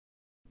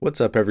What's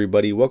up,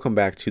 everybody? Welcome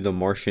back to the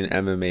Martian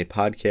MMA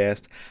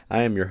podcast.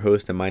 I am your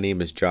host, and my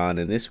name is John.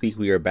 And this week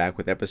we are back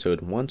with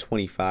episode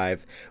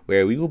 125,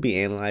 where we will be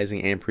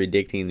analyzing and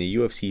predicting the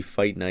UFC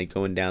Fight Night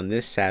going down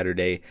this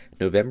Saturday,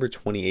 November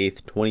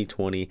 28th,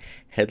 2020,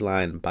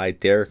 headlined by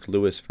Derrick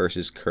Lewis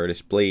versus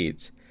Curtis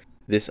Blaydes.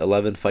 This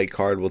 11-fight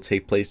card will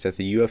take place at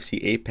the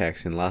UFC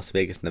Apex in Las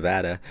Vegas,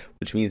 Nevada,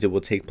 which means it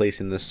will take place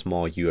in the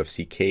small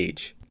UFC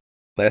cage.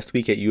 Last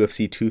week at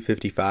UFC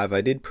 255,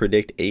 I did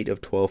predict 8 of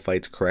 12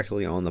 fights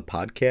correctly on the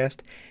podcast,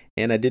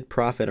 and I did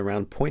profit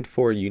around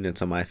 0.4 units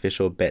on my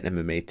official Bet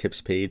MMA tips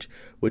page,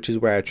 which is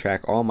where I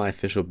track all my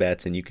official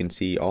bets, and you can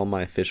see all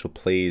my official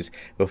plays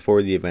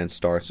before the event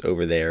starts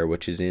over there,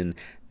 which is in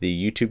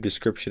the YouTube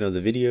description of the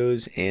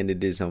videos, and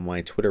it is on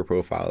my Twitter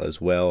profile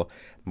as well,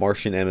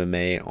 Martian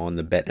MMA on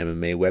the Bet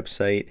MMA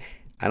website.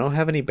 I don't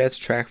have any bets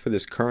tracked for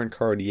this current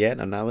card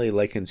yet. I'm not really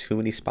liking too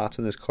many spots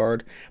on this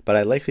card, but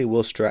I likely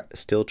will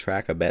still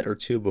track a bet or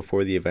two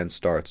before the event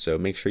starts. So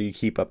make sure you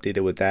keep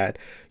updated with that.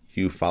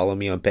 You follow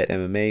me on Bet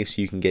MMA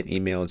so you can get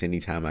emails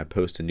anytime I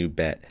post a new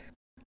bet.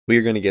 We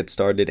are going to get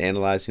started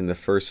analyzing the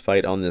first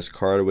fight on this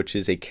card, which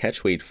is a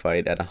catchweight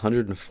fight at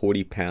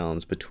 140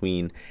 pounds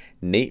between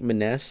Nate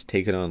Maness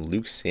taking on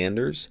Luke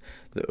Sanders.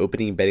 The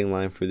opening betting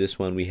line for this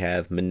one, we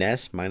have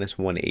Maness minus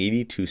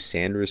 180 to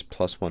Sanders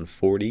plus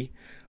 140.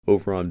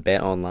 Over on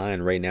Bet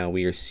Online right now,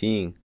 we are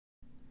seeing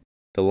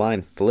the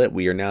line flip.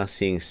 We are now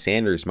seeing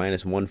Sanders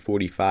minus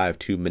 145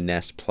 to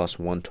Maness plus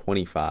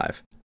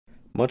 125.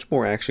 Much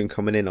more action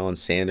coming in on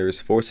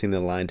Sanders, forcing the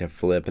line to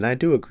flip, and I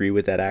do agree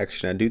with that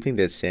action. I do think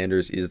that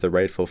Sanders is the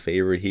rightful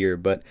favorite here,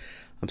 but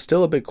I'm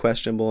still a bit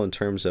questionable in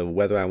terms of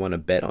whether I want to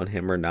bet on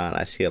him or not.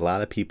 I see a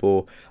lot of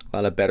people, a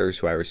lot of bettors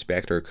who I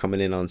respect are coming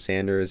in on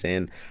Sanders,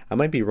 and I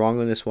might be wrong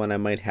on this one. I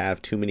might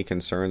have too many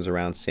concerns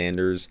around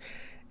Sanders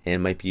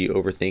and might be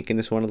overthinking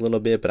this one a little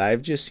bit, but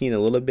I've just seen a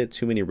little bit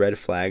too many red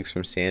flags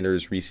from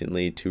Sanders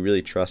recently to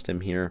really trust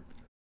him here.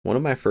 One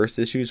of my first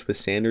issues with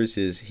Sanders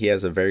is he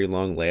has a very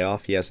long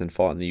layoff. He hasn't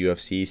fought in the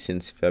UFC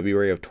since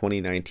February of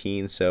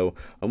 2019, so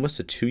almost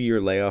a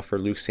 2-year layoff for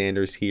Luke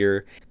Sanders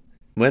here.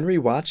 When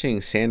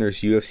rewatching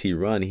Sanders' UFC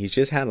run, he's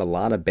just had a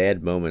lot of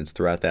bad moments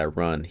throughout that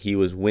run. He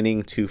was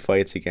winning 2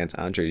 fights against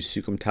Andrei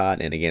Sukumtat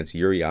and against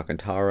Yuri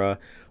Alcantara,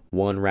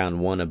 won round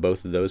 1 of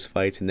both of those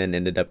fights, and then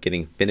ended up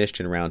getting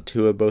finished in round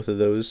 2 of both of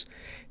those.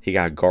 He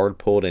got guard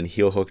pulled and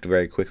heel hooked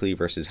very quickly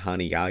versus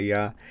Hani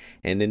Yahya,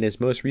 and in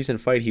his most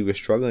recent fight, he was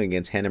struggling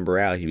against Renan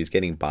Barão. He was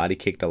getting body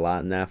kicked a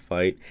lot in that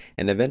fight,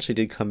 and eventually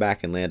did come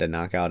back and land a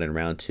knockout in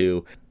round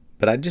 2.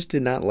 But I just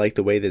did not like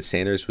the way that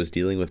Sanders was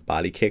dealing with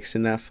body kicks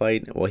in that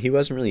fight. Well, he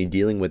wasn't really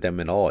dealing with them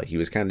at all. He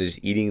was kind of just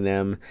eating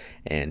them,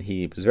 and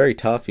he was very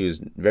tough. He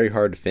was very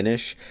hard to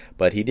finish,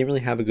 but he didn't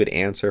really have a good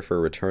answer for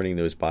returning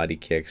those body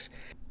kicks.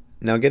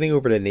 Now, getting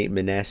over to Nate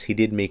Maness, he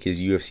did make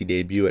his UFC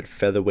debut at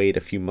featherweight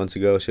a few months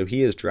ago, so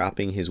he is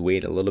dropping his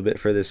weight a little bit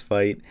for this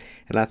fight.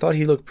 And I thought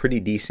he looked pretty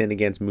decent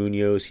against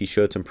Munoz. He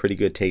showed some pretty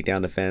good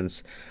takedown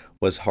defense,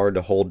 was hard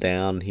to hold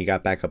down. He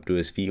got back up to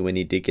his feet when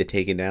he did get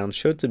taken down,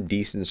 showed some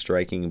decent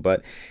striking,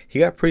 but he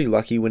got pretty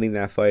lucky winning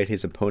that fight.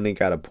 His opponent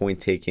got a point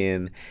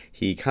taken.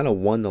 He kind of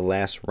won the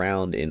last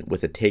round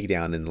with a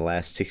takedown in the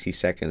last 60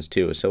 seconds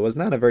too, so it was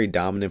not a very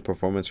dominant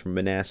performance from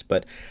Maness,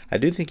 but I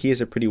do think he is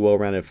a pretty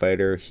well-rounded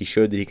fighter. He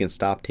showed that he can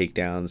stop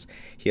takedowns.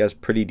 He has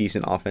pretty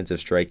decent offensive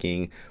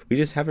striking. We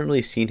just haven't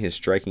really seen his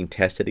striking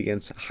tested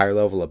against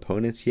higher-level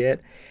opponents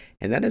yet.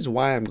 And that is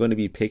why I'm going to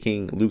be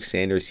picking Luke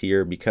Sanders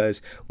here,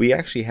 because we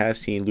actually have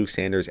seen Luke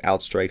Sanders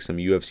outstrike some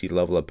UFC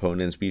level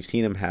opponents. We've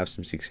seen him have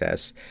some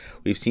success.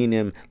 We've seen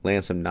him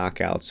land some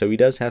knockouts. So he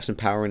does have some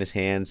power in his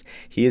hands.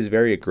 He is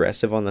very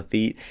aggressive on the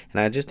feet,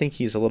 and I just think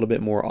he's a little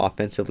bit more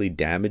offensively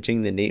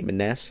damaging than Nate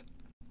Maness.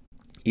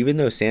 Even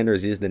though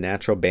Sanders is the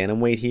natural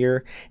bantamweight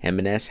here, and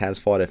Maness has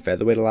fought at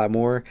featherweight a lot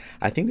more,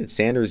 I think that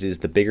Sanders is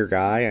the bigger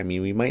guy. I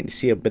mean, we might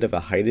see a bit of a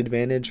height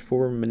advantage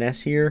for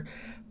Maness here,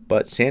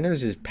 but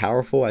Sanders is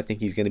powerful. I think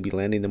he's going to be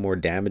landing the more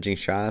damaging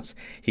shots.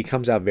 He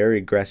comes out very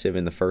aggressive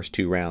in the first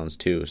 2 rounds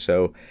too.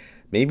 So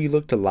maybe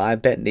look to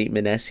live bet Nate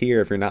Maness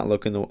here if you're not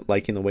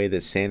liking the way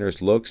that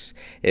Sanders looks.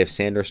 If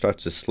Sanders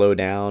starts to slow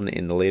down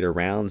in the later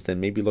rounds, then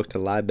maybe look to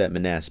live bet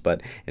Maness.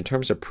 But in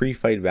terms of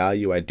pre-fight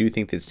value, I do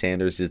think that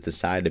Sanders is the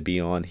side to be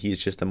on.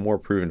 He's just a more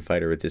proven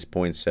fighter at this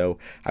point. So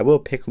I will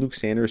pick Luke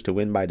Sanders to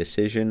win by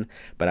decision,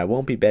 but I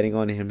won't be betting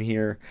on him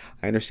here.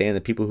 I understand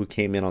the people who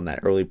came in on that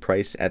early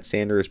price at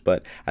Sanders,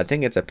 but I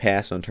think it's a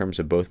pass in terms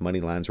of both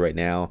money lines right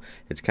now.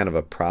 It's kind of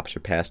a props or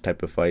pass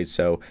type of fight.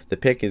 So the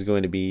pick is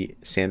going to be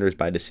Sanders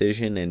by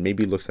decision, and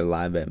maybe look to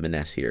live at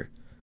Maness here.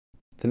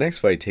 The next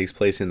fight takes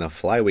place in the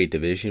flyweight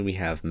division. We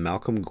have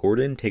Malcolm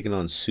Gordon taking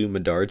on Su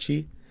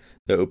Mudaerji.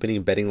 The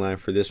opening betting line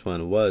for this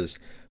one was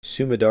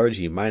Su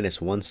Mudaerji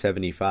minus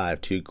 175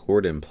 to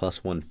Gordon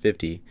plus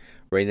 150.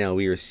 Right now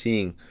we are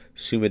seeing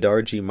Su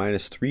Mudaerji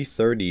minus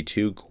 330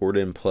 to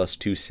Gordon plus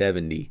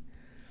 270.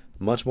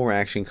 Much more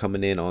action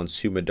coming in on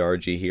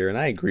Sumidarji here, and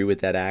I agree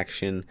with that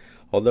action.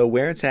 Although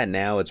where it's at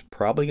now, it's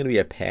probably going to be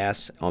a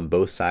pass on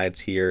both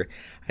sides here.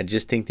 I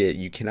just think that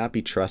you cannot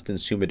be trusting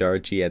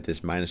Sumidarji at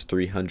this minus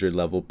 300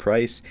 level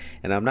price,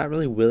 and I'm not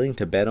really willing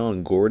to bet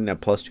on Gordon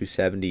at plus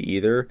 270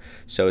 either.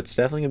 So it's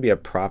definitely going to be a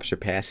props or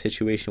pass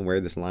situation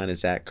where this line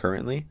is at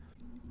currently.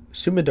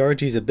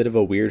 Sumidarji is a bit of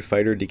a weird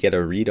fighter to get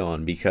a read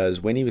on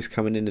because when he was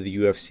coming into the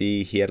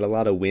UFC, he had a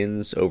lot of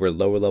wins over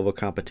lower level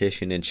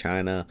competition in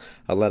China,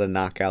 a lot of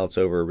knockouts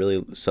over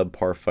really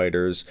subpar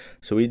fighters,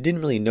 so we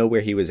didn't really know where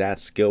he was at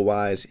skill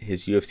wise.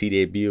 His UFC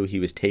debut, he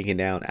was taken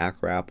down,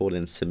 grappled,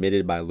 and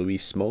submitted by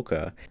Luis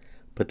Smolka.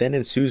 But then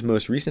in Su's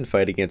most recent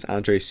fight against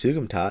Andre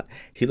Soukhamthath,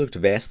 he looked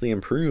vastly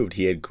improved.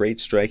 He had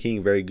great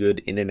striking, very good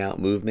in and out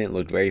movement,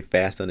 looked very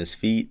fast on his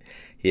feet.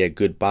 He had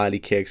good body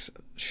kicks,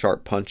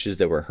 sharp punches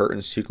that were hurting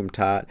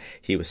Soukhamthath.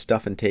 He was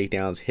stuffing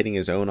takedowns, hitting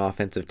his own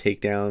offensive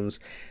takedowns.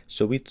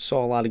 So we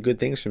saw a lot of good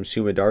things from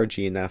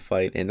Sumidarji in that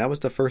fight, and that was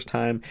the first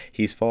time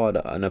he's fought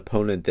an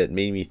opponent that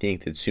made me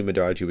think that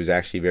Sumidarji was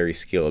actually very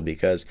skilled,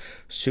 because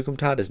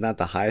Soukhamthath is not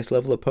the highest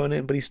level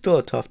opponent, but he's still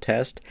a tough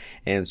test,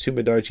 and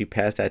Sumidarji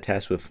passed that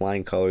test with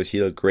flying colors.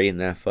 He looked great in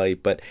that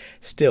fight, but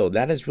still,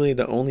 that is really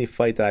the only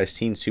fight that I've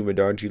seen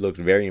Sumidarji look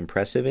very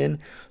impressive in,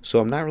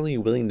 so I'm not really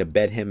willing to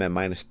bet him at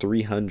minus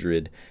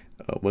 300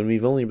 when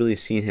we've only really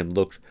seen him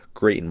look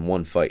great in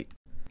one fight.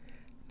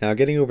 Now,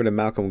 getting over to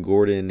Malcolm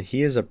Gordon,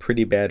 he is a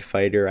pretty bad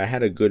fighter. I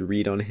had a good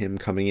read on him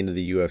coming into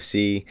the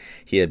UFC.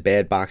 He had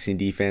bad boxing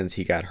defense.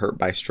 He got hurt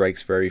by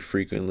strikes very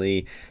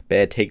frequently,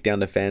 bad takedown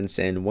defense,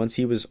 and once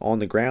he was on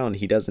the ground,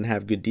 he doesn't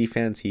have good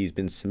defense. He's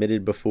been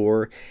submitted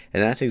before,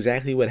 and that's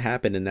exactly what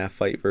happened in that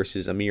fight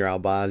versus Amir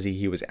Albazi.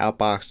 He was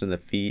outboxed on the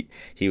feet.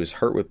 He was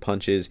hurt with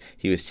punches.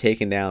 He was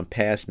taken down,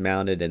 passed,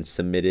 mounted, and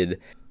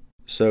submitted.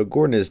 So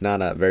Gordon is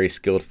not a very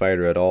skilled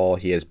fighter at all.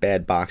 He has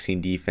bad boxing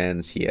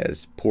defense, he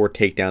has poor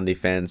takedown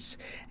defense,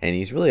 and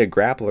he's really a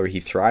grappler. He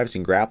thrives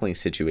in grappling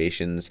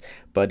situations,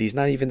 but he's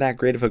not even that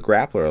great of a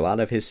grappler. A lot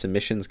of his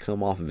submissions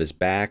come off of his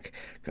back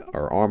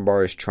or arm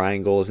bars,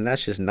 triangles, and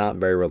that's just not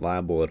very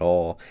reliable at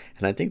all.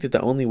 And I think that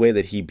the only way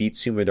that he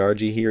beats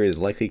Sumidarji here is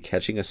likely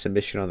catching a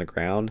submission on the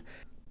ground.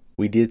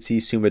 We did see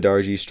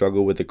Sumidarji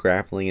struggle with the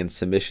grappling and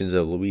submissions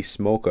of Luis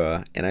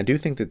Smolka, and I do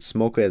think that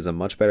Smolka is a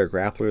much better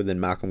grappler than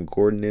Malcolm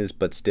Gordon is,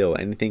 but still,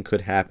 anything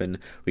could happen.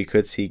 We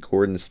could see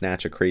Gordon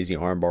snatch a crazy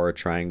armbar or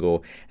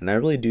triangle, and I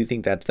really do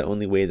think that's the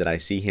only way that I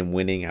see him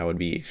winning. I would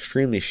be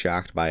extremely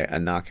shocked by a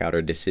knockout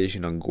or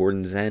decision on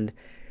Gordon's end.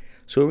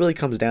 So it really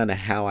comes down to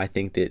how I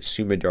think that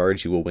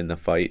Sumidarji will win the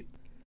fight.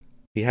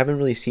 We haven't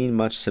really seen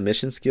much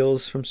submission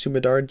skills from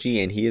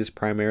Sumidarji, and he is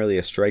primarily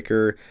a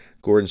striker.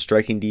 Gordon's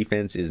striking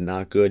defense is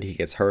not good. He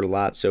gets hurt a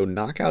lot. So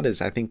knockout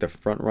is, I think, the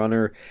front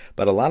runner.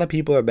 But a lot of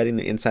people are betting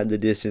the inside the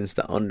distance,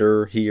 the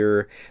under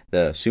here,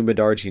 the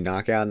Sumidarji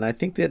knockout. And I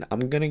think that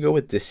I'm going to go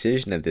with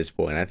decision at this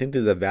point. I think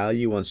that the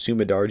value on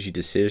Sumidarji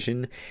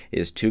decision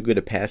is too good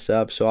to pass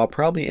up. So I'll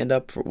probably end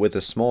up with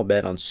a small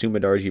bet on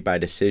Sumidarji by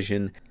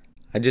decision.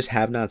 I just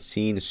have not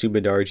seen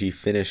Sumidarji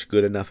finish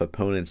good enough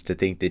opponents to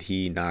think that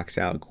he knocks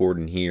out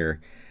Gordon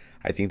here.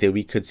 I think that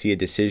we could see a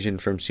decision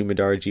from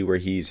Sumidarji where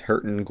he's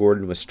hurting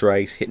Gordon with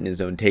strikes, hitting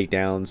his own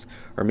takedowns,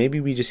 or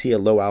maybe we just see a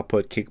low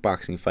output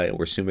kickboxing fight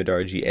where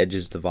Sumidarji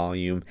edges the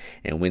volume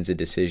and wins a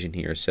decision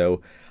here.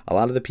 So a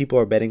lot of the people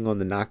are betting on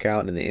the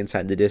knockout and the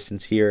inside the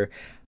distance here.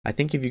 I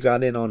think if you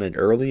got in on it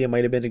early, it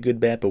might have been a good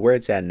bet, but where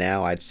it's at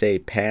now, I'd say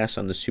pass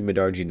on the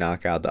Sumidarji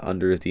knockout. The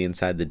under is the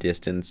inside the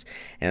distance,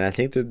 and I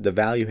think that the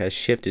value has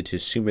shifted to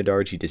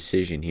Sumidarji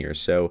decision here.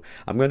 So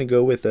I'm going to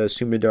go with a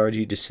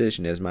Sumidarji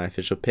decision as my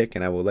official pick,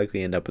 and I will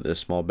likely end up with a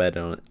small bet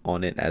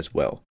on it as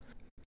well.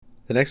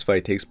 The next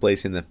fight takes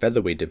place in the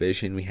featherweight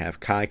division. We have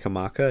Kai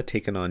Kamaka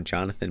taking on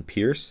Jonathan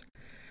Pearce.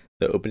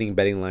 The opening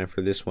betting line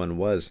for this one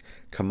was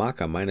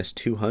Kamaka minus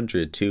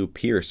 200 to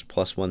Pearce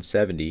plus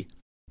 170.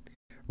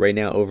 Right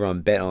now over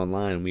on Bet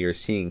Online, we are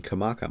seeing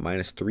Kamaka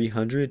minus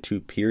 300 to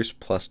Pearce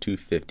plus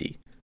 250.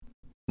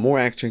 More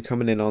action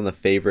coming in on the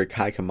favorite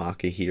Kai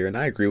Kamaka here, and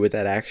I agree with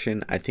that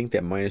action. I think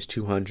that minus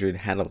 200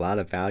 had a lot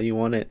of value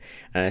on it,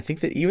 and I think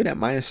that even at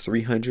minus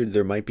 300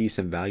 there might be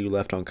some value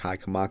left on Kai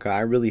Kamaka.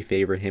 I really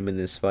favor him in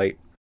this fight.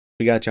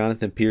 We got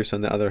Jonathan Pearce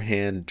on the other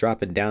hand,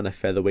 dropping down to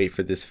featherweight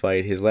for this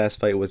fight. His last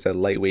fight was at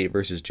lightweight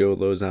versus Joe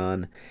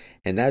Lauzon,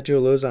 and that Joe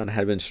Lauzon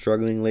had been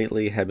struggling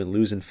lately, had been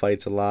losing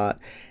fights a lot,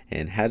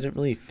 and hadn't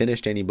really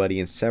finished anybody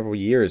in several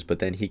years, but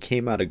then he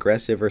came out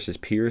aggressive versus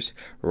Pearce,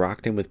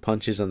 rocked him with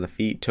punches on the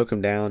feet, took him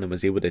down, and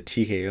was able to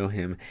TKO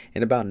him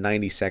in about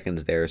 90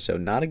 seconds there. So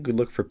not a good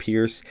look for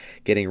Pearce,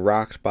 getting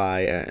rocked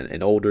by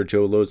an older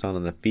Joe Lauzon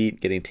on the feet,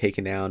 getting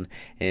taken down,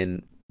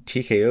 and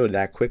TKO'd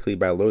that quickly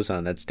by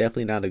Lauzon. That's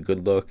definitely not a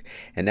good look,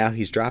 and now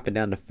he's dropping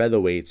down to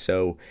featherweight.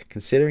 So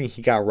considering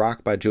he got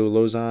rocked by Joe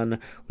Lauzon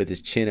with his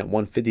chin at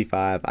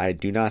 155, I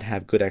do not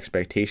have good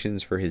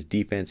expectations for his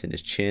defense and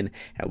his chin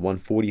at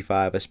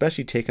 145,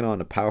 especially taking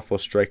on a powerful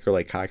striker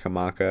like Kai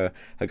Kamaka,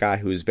 a guy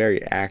who is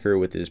very accurate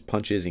with his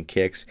punches and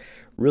kicks,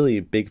 really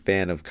a big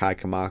fan of Kai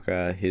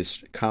Kamaka.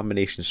 His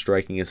combination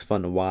striking is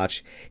fun to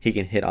watch. He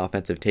can hit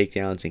offensive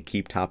takedowns and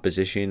keep top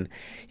position.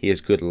 He has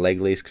good leg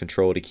lace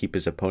control to keep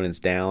his opponents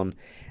down.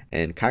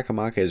 And Kai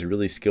Kamaka is a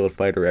really skilled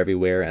fighter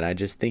everywhere, and I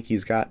just think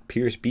he's got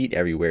Pearce beat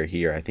everywhere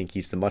here. I think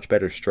he's the much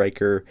better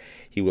striker.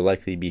 He will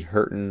likely be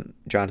hurting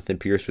Jonathan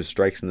Pearce with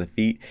strikes in the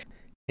feet.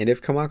 And if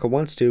Kamaka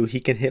wants to, he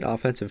can hit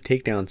offensive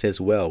takedowns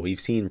as well. We've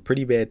seen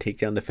pretty bad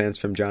takedown defense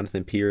from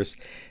Jonathan Pearce.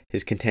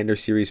 His Contender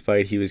Series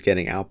fight, he was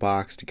getting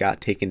outboxed,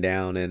 got taken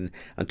down, and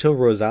until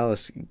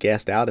Rosales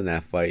gassed out in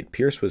that fight,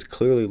 Pearce was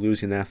clearly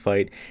losing that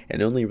fight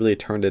and only really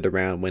turned it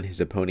around when his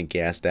opponent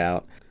gassed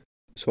out.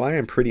 So I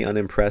am pretty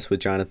unimpressed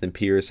with Jonathan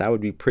Pearce. I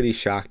would be pretty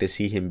shocked to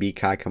see him beat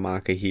Kai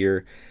Kamaka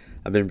here.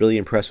 I've been really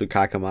impressed with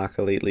Kai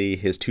Kamaka lately.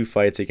 His two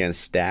fights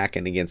against Stack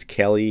and against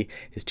Kelly,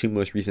 his two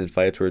most recent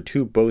fights were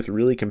both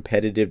really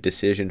competitive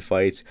decision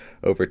fights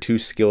over two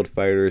skilled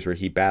fighters where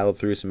he battled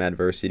through some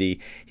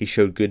adversity. He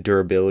showed good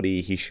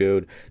durability. He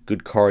showed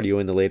good cardio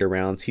in the later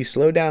rounds. He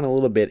slowed down a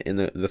little bit in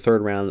the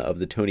third round of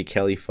the Tony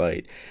Kelly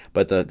fight,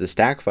 but the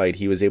Stack fight,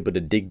 he was able to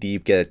dig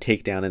deep, get a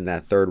takedown in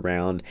that third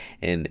round,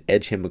 and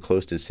edge him a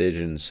close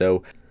decision.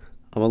 So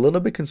I'm a little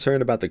bit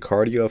concerned about the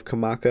cardio of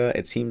Kamaka.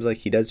 It seems like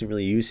he doesn't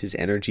really use his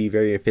energy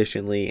very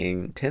efficiently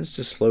and tends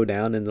to slow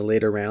down in the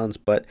later rounds,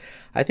 but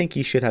I think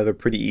he should have a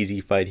pretty easy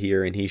fight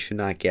here, and he should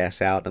not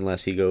gas out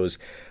unless he goes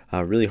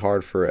really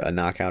hard for a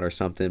knockout or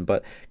something.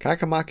 But Kai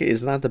Kamaka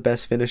is not the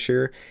best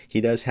finisher. He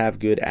does have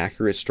good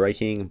accurate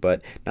striking,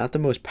 but not the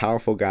most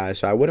powerful guy,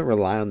 so I wouldn't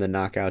rely on the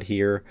knockout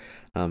here.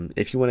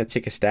 If you want to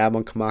take a stab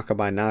on Kamaka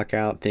by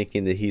knockout,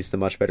 thinking that he's the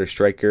much better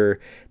striker,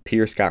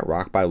 Pearce got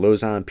rocked by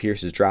Lauzon.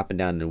 Pearce is dropping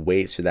down in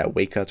weight, so that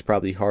weight cut's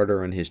probably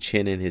harder on his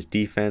chin and his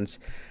defense.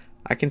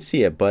 I can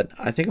see it, but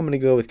I think I'm going to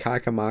go with Kai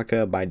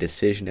Kamaka by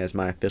decision as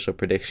my official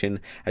prediction.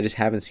 I just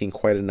haven't seen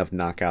quite enough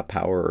knockout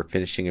power or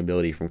finishing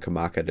ability from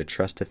Kamaka to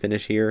trust to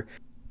finish here.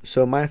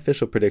 So my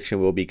official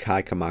prediction will be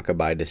Kai Kamaka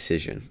by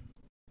decision.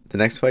 The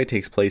next fight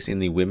takes place in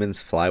the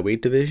women's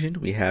flyweight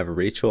division. We have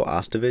Rachel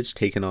Ostovich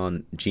taking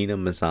on Gina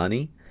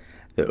Mazany.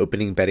 The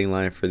opening betting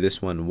line for this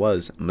one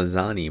was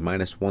Mazany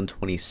minus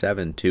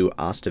 127 to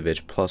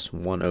Ostovich plus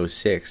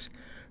 106.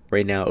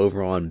 Right now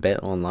over on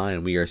Bet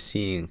Online, we are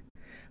seeing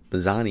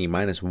Mazany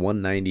minus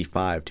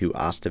 195 to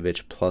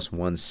Ostovich plus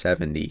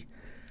 170.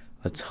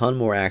 A ton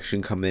more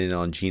action coming in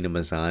on Gina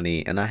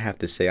Mazany, and I have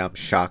to say I'm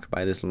shocked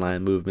by this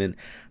line movement.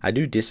 I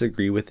do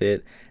disagree with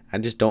it. I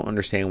just don't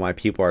understand why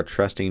people are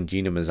trusting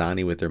Gina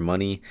Mazany with their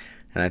money,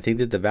 and I think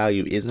that the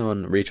value is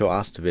on Rachel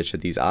Ostovich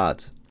at these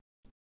odds.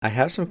 I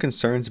have some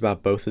concerns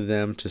about both of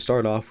them. To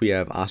start off, we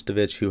have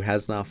Ostovich, who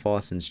has not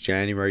fought since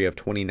January of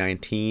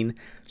 2019,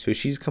 so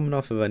she's coming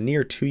off of a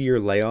near 2-year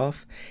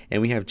layoff.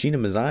 And we have Gina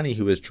Mazany,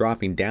 who is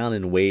dropping down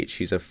in weight.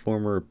 She's a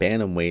former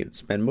bantamweight,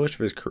 spent most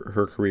of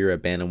her career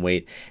at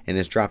bantamweight, and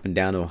is dropping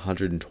down to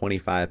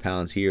 125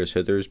 pounds here.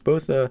 So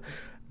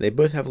they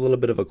both have a little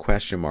bit of a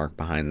question mark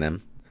behind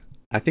them.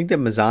 I think that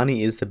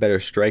Mazany is the better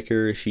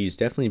striker. She's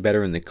definitely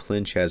better in the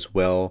clinch as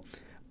well,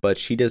 but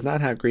she does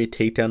not have great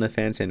takedown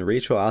defense, and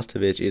Rachel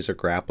Ostovich is a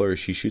grappler.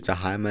 She shoots a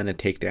high amount of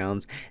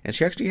takedowns, and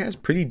she actually has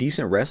pretty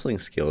decent wrestling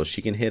skills.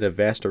 She can hit a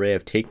vast array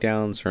of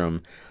takedowns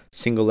from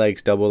single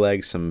legs, double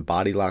legs, some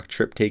body lock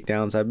trip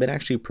takedowns. I've been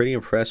actually pretty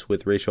impressed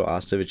with Rachel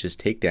Ostovich's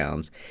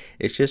takedowns.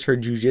 It's just her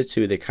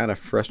jiu-jitsu that kind of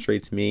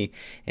frustrates me,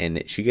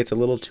 and she gets a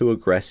little too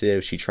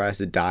aggressive. She tries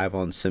to dive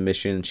on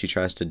submissions. She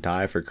tries to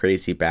dive for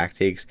crazy back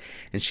takes,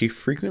 and she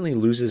frequently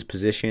loses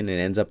position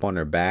and ends up on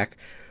her back.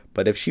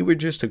 But if she were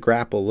just to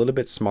grapple a little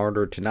bit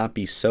smarter, to not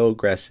be so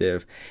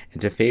aggressive,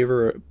 and to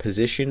favor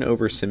position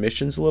over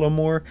submissions a little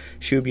more,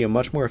 she would be a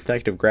much more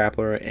effective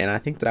grappler, and I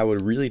think that I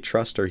would really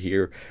trust her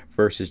here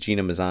versus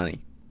Gina Mazany.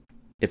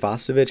 If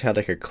Ostovich had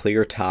like a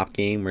clear top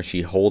game where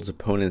she holds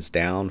opponents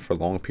down for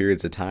long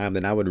periods of time,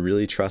 then I would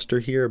really trust her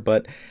here,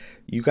 but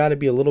you got to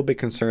be a little bit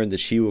concerned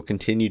that she will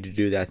continue to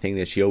do that thing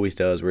that she always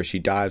does, where she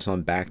dives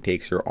on back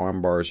takes or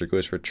arm bars or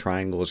goes for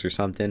triangles or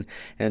something,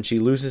 and she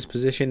loses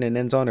position and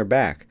ends on her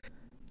back.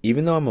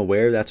 Even though I'm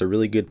aware that's a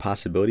really good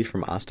possibility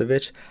from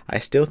Ostovich, I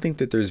still think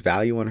that there's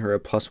value on her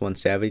at plus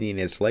 170, and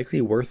it's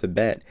likely worth a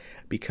bet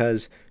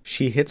because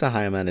she hits a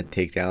high amount of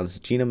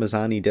takedowns. Gina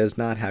Mazany does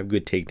not have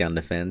good takedown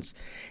defense,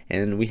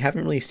 and we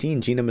haven't really seen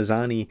Gina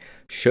Mazany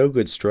show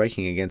good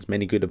striking against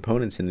many good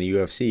opponents in the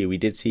UFC. We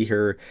did see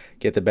her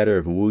get the better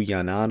of Wu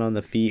Yanan on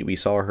the feet. We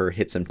saw her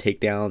hit some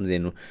takedowns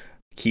and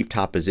keep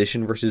top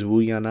position versus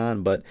Wu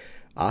Yanan, but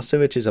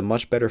Ostovich is a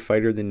much better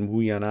fighter than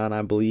Wu Yanan,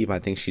 I believe. I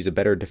think she's a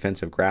better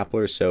defensive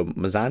grappler, so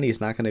Mazany is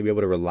not going to be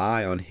able to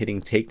rely on hitting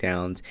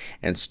takedowns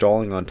and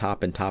stalling on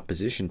top in top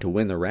position to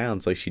win the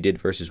rounds like she did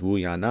versus Wu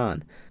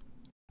Yanan.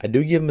 I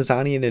do give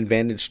Mazany an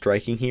advantage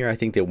striking here. I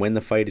think that when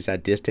the fight is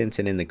at distance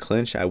and in the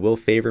clinch, I will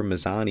favor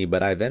Mazany,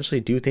 but I eventually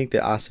do think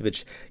that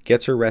Ostovich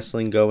gets her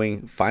wrestling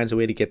going, finds a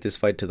way to get this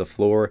fight to the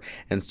floor,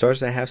 and starts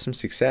to have some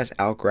success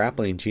out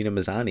grappling Gina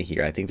Mazany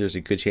here. I think there's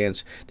a good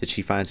chance that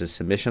she finds a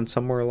submission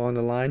somewhere along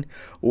the line,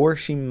 or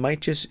she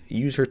might just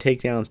use her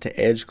takedowns to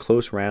edge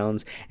close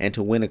rounds and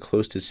to win a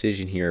close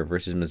decision here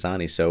versus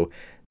Mazany. So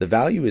The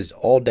value is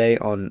all day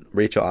on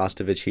Rachel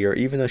Ostovich here,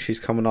 even though she's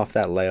coming off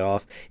that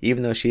layoff,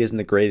 even though she isn't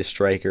the greatest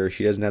striker,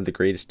 she doesn't have the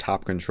greatest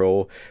top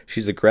control.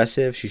 She's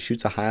aggressive, she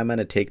shoots a high amount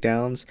of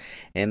takedowns,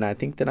 and I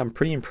think that I'm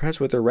pretty impressed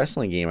with her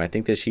wrestling game. I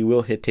think that she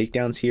will hit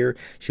takedowns here,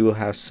 she will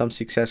have some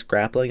success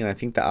grappling, and I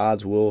think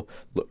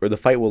the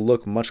fight will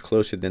look much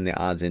closer than the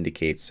odds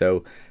indicate.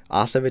 So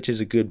Ostovich is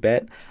a good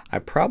bet.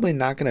 I'm probably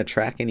not going to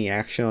track any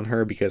action on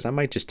her because I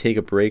might just take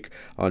a break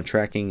on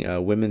tracking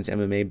women's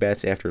MMA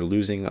bets after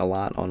losing a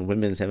lot on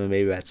women's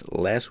MMA bets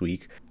last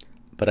week.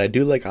 But I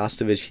do like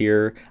Ostovich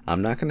here.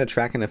 I'm not going to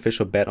track an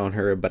official bet on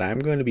her, but I'm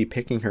going to be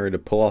picking her to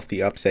pull off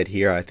the upset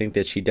here. I think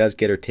that she does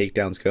get her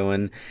takedowns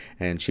going,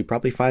 and she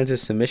probably finds a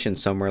submission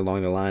somewhere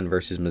along the line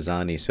versus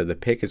Mazany. So the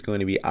pick is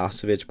going to be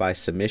Ostovich by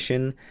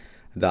submission.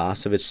 The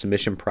Ostovich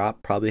submission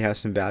prop probably has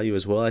some value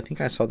as well. I think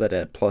I saw that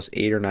at plus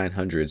 8 or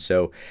 900,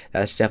 so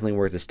that's definitely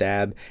worth a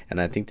stab. And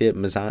I think that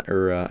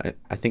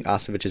I think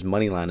Ostovich's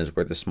money line is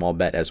worth a small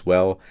bet as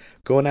well.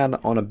 Going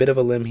out on a bit of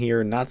a limb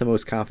here, not the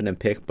most confident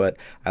pick, but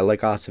I like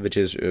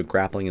Ostovich's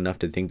grappling enough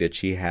to think that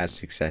she has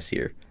success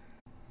here.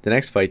 The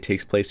next fight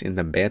takes place in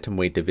the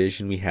bantamweight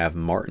division. We have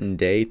Martin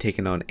Day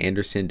taking on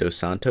Anderson Dos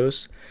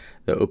Santos.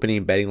 The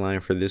opening betting line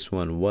for this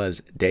one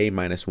was Day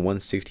minus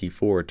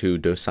 164 to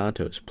Dos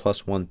Santos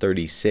plus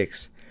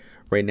 136.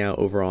 Right now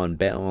over on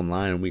Bet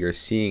Online, we are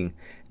seeing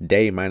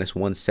Day minus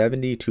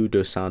 170 to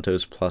Dos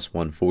Santos plus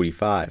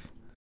 145.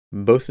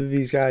 Both of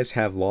these guys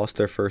have lost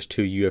their first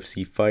two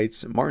UFC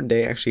fights. Martin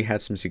Day actually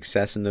had some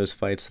success in those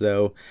fights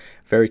though.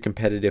 Very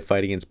competitive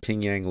fight against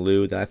Pingyang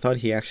Liu that I thought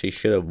he actually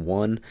should have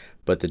won,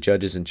 but the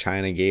judges in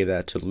China gave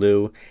that to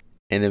Liu.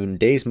 And in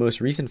Day's most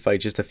recent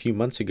fight just a few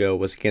months ago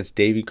was against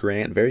Davey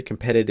Grant. Very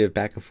competitive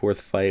back and forth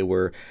fight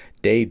where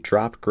Day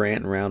dropped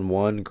Grant in round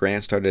 1.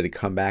 Grant started to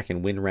come back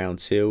and win round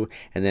 2.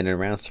 And then in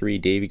round 3,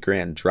 Davey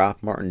Grant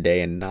dropped Martin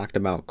Day and knocked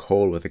him out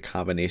cold with a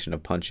combination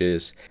of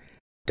punches.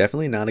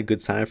 Definitely not a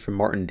good sign for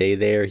Martin Day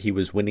there. He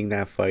was winning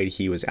that fight.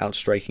 He was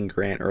outstriking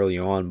Grant early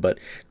on, but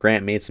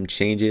Grant made some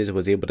changes,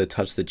 was able to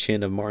touch the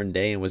chin of Martin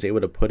Day, and was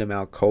able to put him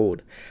out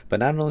cold.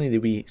 But not only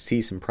did we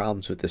see some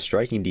problems with the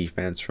striking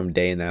defense from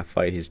Day in that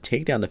fight, his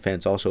takedown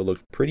defense also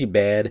looked pretty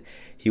bad.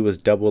 He was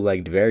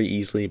double-legged very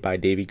easily by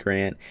Davey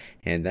Grant,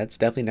 and that's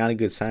definitely not a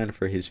good sign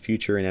for his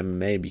future in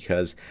MMA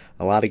because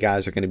a lot of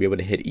guys are going to be able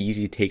to hit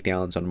easy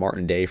takedowns on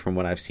Martin Day from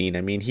what I've seen.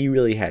 I mean, he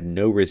really had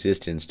no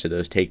resistance to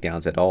those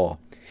takedowns at all.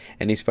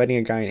 And he's fighting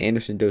a guy in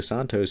Anderson Dos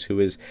Santos who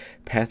is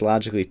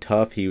pathologically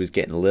tough. He was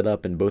getting lit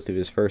up in both of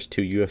his first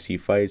two UFC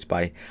fights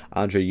by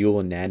Andre Ewell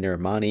and Nad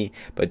Narimani,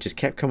 but just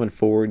kept coming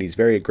forward. He's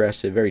very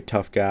aggressive, very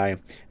tough guy,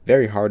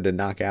 very hard to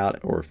knock out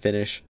or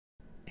finish.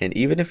 And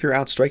even if you're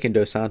outstriking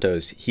Dos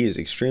Santos, he is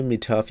extremely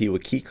tough. He will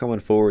keep coming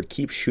forward,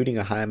 keep shooting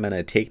a high amount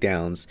of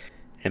takedowns.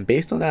 And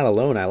based on that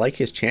alone, I like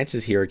his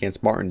chances here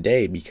against Martin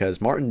Day because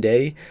Martin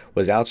Day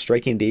was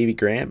outstriking Davey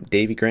Grant.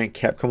 Davey Grant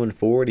kept coming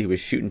forward. He was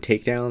shooting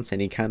takedowns,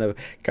 and he kind of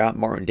got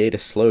Martin Day to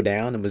slow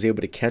down and was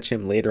able to catch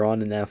him later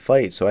on in that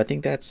fight. So I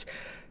think that's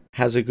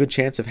has a good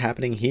chance of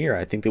happening here.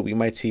 I think that we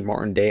might see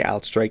Martin Day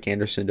outstrike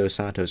Anderson Dos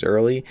Santos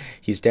early.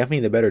 He's definitely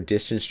the better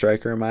distance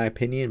striker in my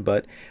opinion,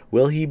 but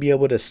will he be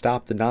able to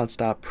stop the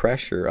nonstop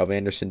pressure of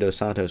Anderson Dos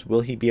Santos?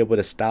 Will he be able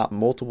to stop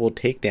multiple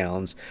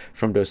takedowns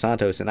from Dos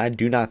Santos? And I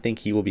do not think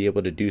he will be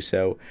able to do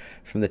so.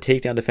 From the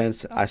takedown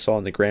defense I saw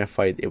in the Grant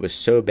fight, it was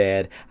so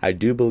bad. I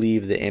do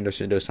believe that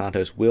Anderson Dos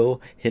Santos will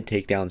hit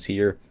takedowns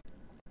here.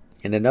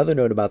 And another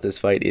note about this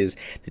fight is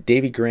that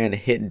Davey Grant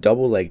hit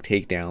double leg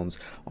takedowns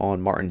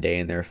on Martin Day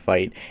in their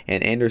fight,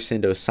 and Anderson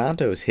Dos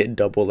Santos hit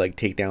double leg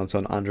takedowns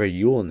on Andre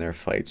Ewell in their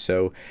fight.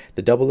 So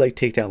the double leg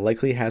takedown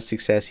likely has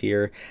success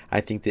here. I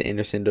think that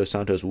Anderson Dos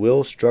Santos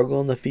will struggle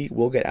on the feet,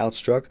 will get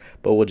outstruck,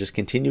 but will just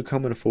continue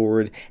coming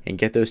forward and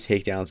get those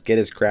takedowns, get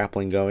his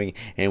grappling going,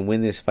 and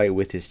win this fight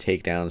with his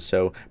takedowns.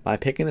 So my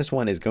pick in this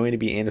one is going to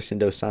be Anderson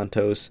Dos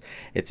Santos.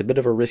 It's a bit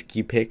of a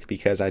risky pick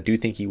because I do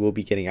think he will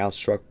be getting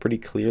outstruck pretty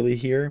clearly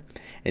here.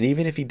 And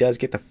even if he does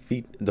get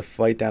the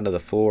fight down to the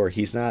floor,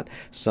 he's not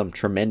some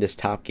tremendous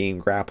top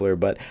game grappler.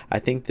 But I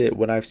think that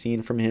what I've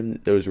seen from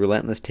him, those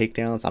relentless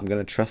takedowns, I'm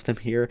going to trust him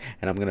here,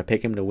 and I'm going to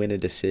pick him to win a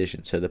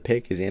decision. So the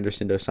pick is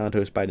Anderson Dos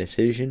Santos by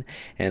decision,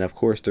 and of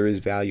course there is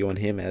value on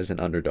him as an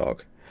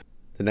underdog.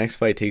 The next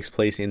fight takes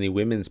place in the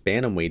women's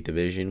bantamweight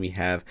division. We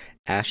have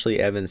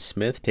Ashley Evans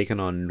Smith taking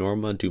on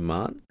Norma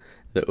Dumont.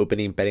 The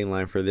opening betting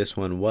line for this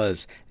one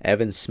was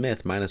Evan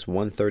Smith minus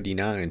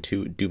 139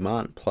 to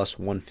Dumont plus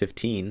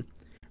 115.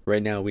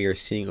 Right now we are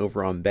seeing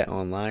over on Bet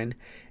Online,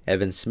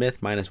 Evan Smith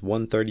minus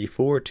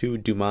 134 to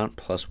Dumont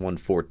plus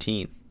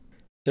 114.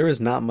 There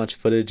is not much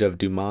footage of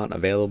Dumont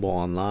available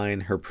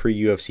online. Her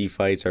pre-UFC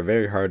fights are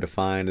very hard to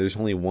find. There's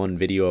only one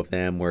video of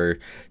them where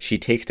she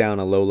takes down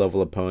a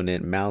low-level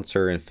opponent, mounts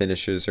her, and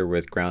finishes her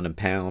with ground and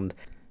pound.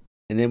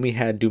 And then we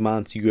had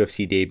Dumont's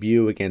UFC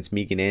debut against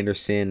Megan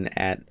Anderson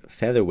at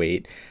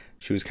featherweight.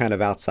 She was kind of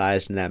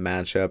outsized in that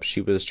matchup.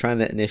 She was trying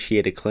to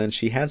initiate a clinch.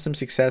 She had some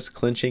success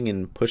clinching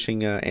and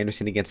pushing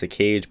Anderson against the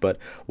cage, but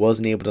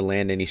wasn't able to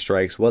land any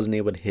strikes, wasn't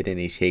able to hit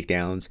any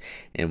takedowns,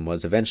 and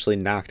was eventually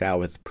knocked out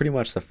with pretty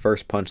much the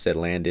first punch that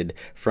landed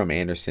from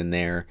Anderson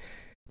there.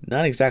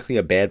 Not exactly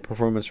a bad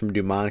performance from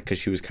Dumont because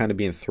she was kind of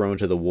being thrown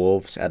to the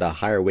wolves at a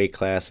higher weight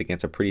class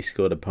against a pretty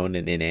skilled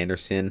opponent in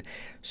Anderson.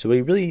 So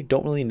we really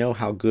don't really know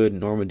how good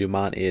Norma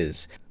Dumont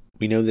is.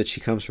 We know that she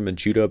comes from a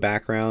judo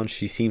background.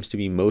 She seems to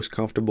be most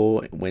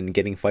comfortable when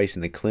getting fights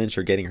in the clinch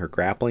or getting her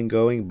grappling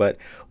going, but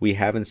we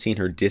haven't seen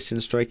her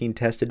distance striking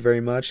tested very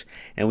much,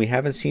 and we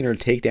haven't seen her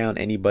take down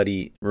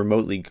anybody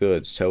remotely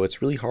good. So it's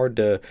really hard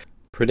to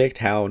predict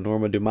how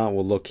Norma Dumont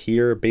will look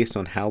here based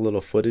on how little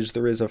footage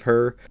there is of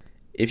her.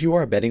 If you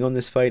are betting on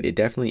this fight, it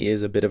definitely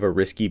is a bit of a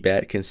risky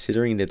bet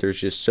considering that there's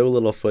just so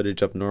little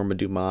footage of Norma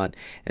Dumont,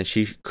 and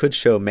she could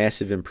show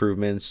massive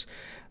improvements.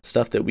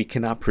 Stuff that we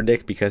cannot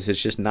predict because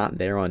it's just not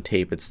there on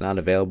tape. It's not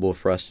available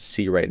for us to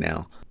see right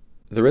now.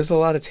 There is a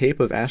lot of tape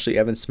of Ashley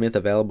Evans Smith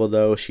available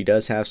though. She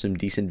does have some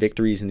decent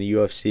victories in the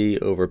UFC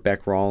over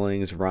Bec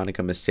Rawlings,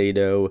 Veronica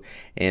Macedo,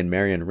 and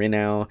Marion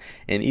Reneau.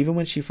 And even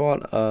when she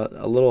fought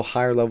a little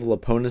higher level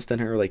opponents than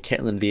her like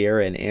Ketlin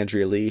Vieira and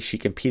Andrea Lee, she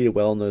competed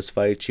well in those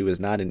fights. She was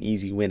not an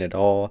easy win at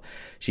all.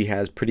 She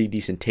has pretty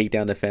decent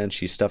takedown defense.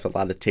 She stuffed a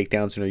lot of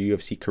takedowns in her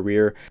UFC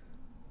career.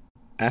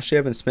 Ashley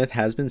Evans Smith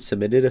has been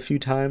submitted a few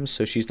times,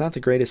 so she's not the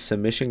greatest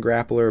submission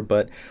grappler,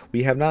 but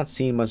we have not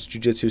seen much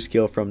jiu-jitsu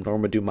skill from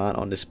Norma Dumont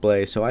on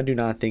display, so I do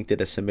not think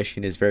that a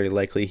submission is very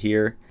likely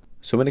here.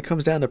 So when it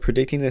comes down to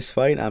predicting this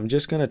fight, I'm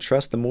just going to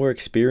trust the more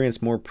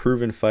experienced, more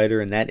proven fighter,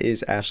 and that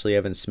is Ashley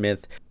Evans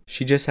Smith.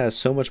 She just has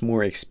so much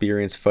more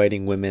experience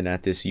fighting women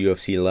at this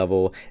UFC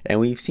level, and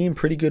we've seen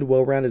pretty good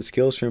well-rounded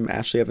skills from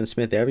Ashley Evans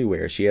Smith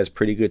everywhere. She has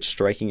pretty good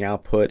striking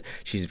output,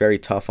 she's very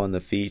tough on the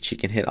feet, she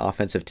can hit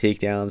offensive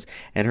takedowns,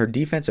 and her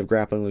defensive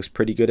grappling looks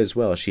pretty good as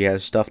well. She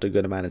has stuffed a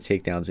good amount of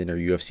takedowns in her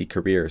UFC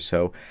career,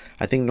 so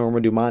I think Norma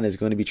Dumont is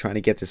going to be trying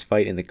to get this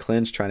fight in the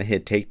clinch, trying to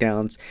hit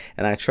takedowns,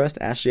 and I trust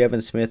Ashley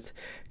Evans Smith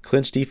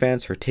clinch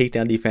defense, her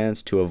takedown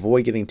defense, to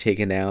avoid getting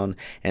taken down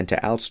and to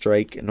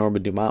outstrike Norma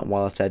Dumont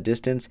while it's at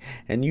distance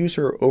and use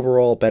her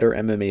overall better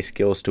MMA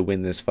skills to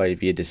win this fight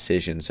via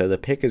decision. So the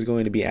pick is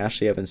going to be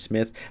Ashley Evans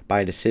Smith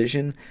by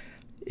decision.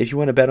 If you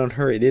want to bet on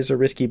her, it is a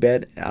risky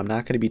bet. I'm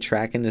not going to be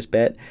tracking this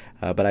bet,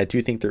 but I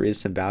do think there is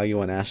some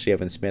value on Ashley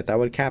Evans Smith. I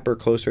would cap her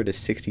closer to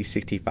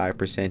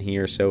 60-65%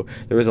 here, so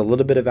there is a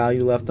little bit of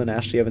value left on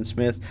Ashley Evans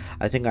Smith.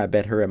 I think I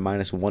bet her at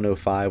minus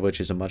 105,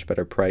 which is a much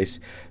better price.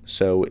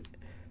 So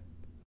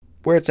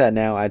where it's at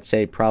now, I'd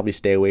say probably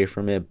stay away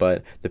from it,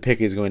 but the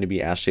pick is going to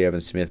be Ashley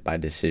Evans Smith by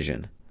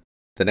decision.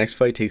 The next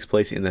fight takes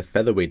place in the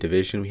featherweight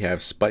division. We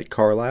have Spike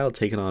Carlyle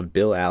taking on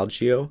Bill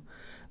Algeo.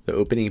 The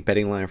opening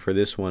betting line for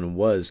this one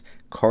was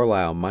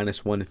Carlyle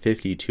minus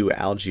 150 to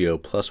Algeo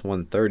plus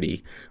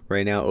 130.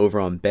 Right now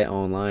over on Bet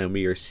Online,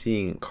 we are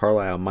seeing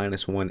Carlyle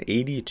minus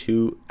 180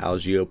 to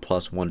Algeo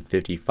plus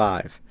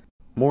 155.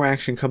 More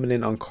action coming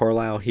in on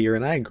Carlyle here,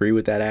 and I agree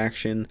with that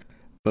action.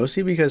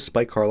 Mostly because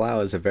Spike Carlyle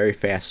is a very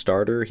fast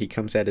starter. He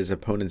comes at his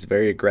opponents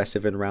very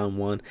aggressive in round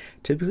one,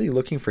 typically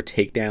looking for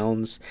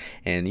takedowns,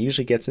 and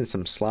usually gets in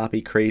some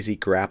sloppy, crazy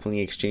grappling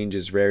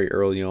exchanges very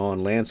early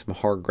on, lands some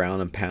hard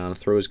ground and pound,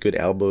 throws good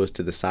elbows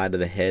to the side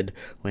of the head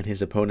when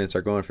his opponents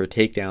are going for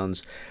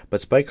takedowns. But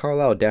Spike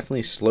Carlyle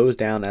definitely slows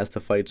down as the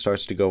fight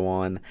starts to go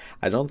on.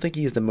 I don't think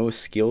he's the most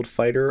skilled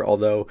fighter,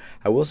 although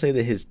I will say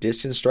that his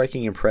distance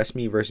striking impressed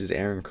me versus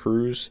Aaron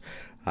Cruz.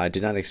 I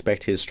did not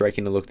expect his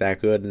striking to look that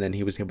good, and then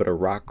he was able to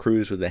rock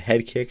Cruz with a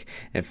head kick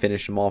and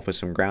finish him off with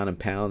some ground and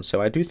pound.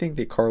 So I do think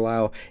that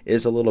Carlyle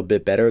is a little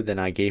bit better than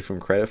I gave him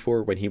credit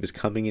for when he was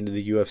coming into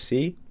the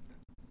UFC.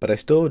 But I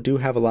still do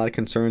have a lot of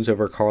concerns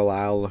over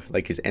Carlyle,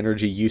 like his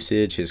energy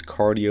usage, his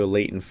cardio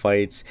late in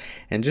fights,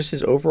 and just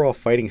his overall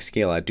fighting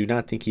skill. I do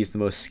not think he's the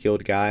most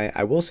skilled guy.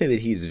 I will say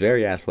that he's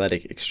very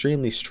athletic,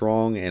 extremely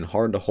strong, and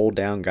hard to hold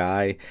down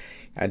guy.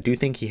 I do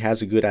think he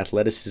has a good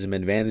athleticism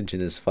advantage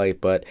in this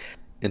fight, but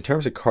in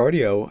terms of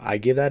cardio, I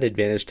give that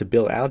advantage to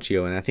Bill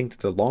Algeo, and I think that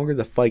the longer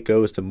the fight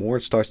goes, the more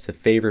it starts to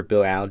favor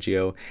Bill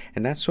Algeo,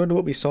 and that's sort of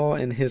what we saw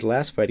in his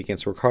last fight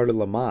against Ricardo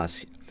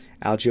Lamas.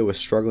 Algeo was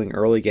struggling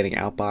early, getting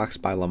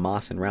outboxed by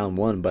Lamas in round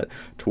one, but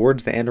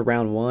towards the end of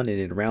round one and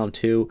in round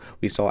two,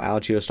 we saw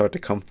Algeo start to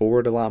come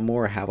forward a lot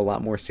more, have a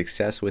lot more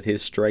success with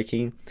his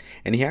striking,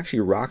 and he actually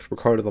rocked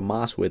Ricardo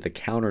Lamas with a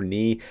counter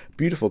knee,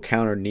 beautiful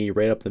counter knee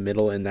right up the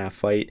middle in that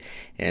fight,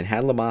 and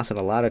had Lamas in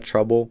a lot of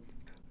trouble.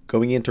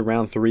 Going into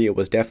round three, it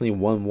was definitely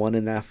 1-1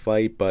 in that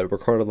fight, but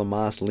Ricardo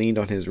Lamas leaned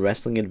on his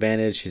wrestling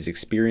advantage, his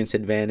experience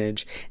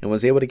advantage, and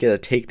was able to get a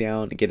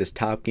takedown and get his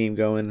top game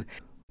going.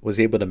 Was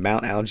able to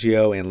mount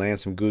Algeo and land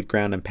some good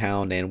ground and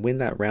pound and win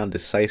that round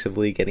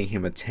decisively, getting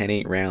him a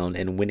 10-8 round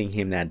and winning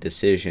him that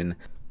decision.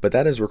 But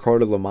that is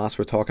Ricardo Lamas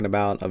we're talking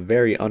about, a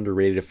very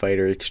underrated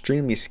fighter,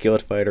 extremely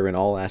skilled fighter in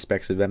all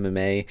aspects of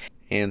MMA,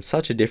 and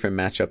such a different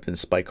matchup than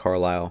Spike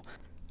Carlyle.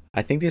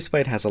 I think this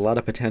fight has a lot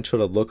of potential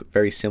to look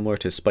very similar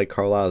to Spike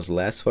Carlisle's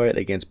last fight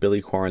against Billy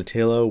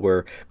Quarantillo,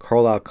 where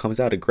Carlisle comes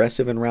out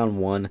aggressive in round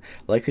one,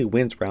 likely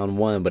wins round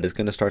one, but is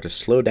going to start to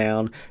slow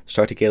down,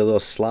 start to get a little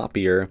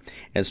sloppier,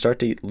 and start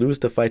to lose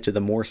the fight to the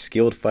more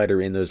skilled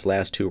fighter in those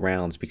last 2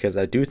 rounds, because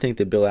I do think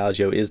that Bill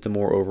Algeo is the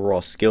more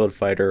overall skilled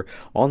fighter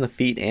on the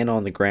feet and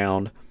on the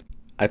ground.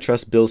 I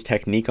trust Bill's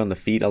technique on the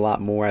feet a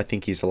lot more. I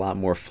think he's a lot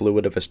more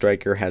fluid of a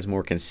striker, has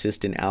more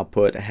consistent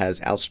output, has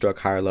outstruck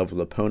higher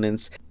level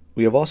opponents.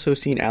 We have also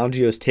seen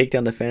Algeo's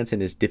takedown defense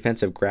and his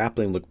defensive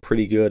grappling look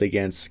pretty good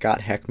against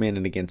Scott Heckman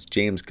and against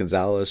James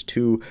Gonzalez,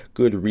 2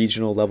 good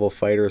regional level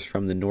fighters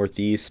from the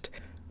Northeast.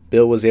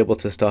 Bill was able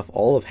to stuff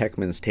all of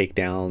Heckman's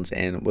takedowns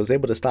and was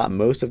able to stop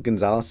most of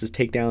Gonzalez's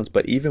takedowns,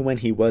 but even when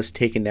he was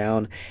taken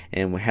down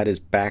and had his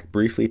back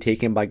briefly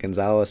taken by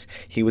Gonzalez,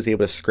 he was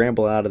able to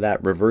scramble out of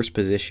that reverse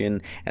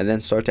position and then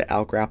start to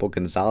outgrapple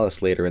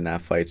Gonzalez later in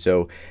that fight.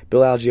 So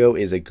Bill Algeo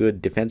is a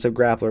good defensive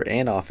grappler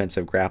and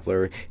offensive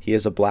grappler. He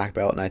is a black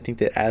belt, and I think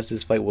that as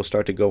this fight will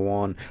start to go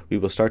on, we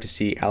will start to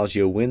see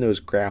Algeo win those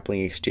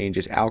grappling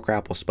exchanges,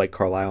 outgrapple Spike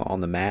Carlisle on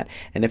the mat,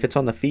 and if it's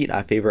on the feet,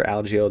 I favor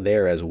Algeo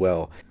there as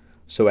well.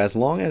 So as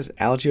long as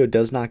Algeo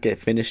does not get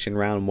finished in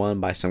round one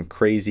by some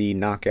crazy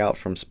knockout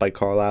from Spike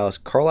Carlisle,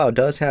 Carlisle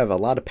does have a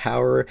lot of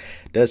power,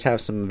 does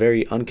have some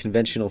very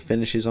unconventional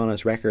finishes on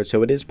his record,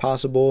 so it is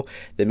possible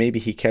that maybe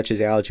he catches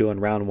Algeo in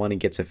round one and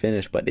gets a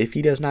finish. But if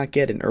he does not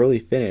get an early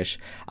finish,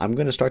 I'm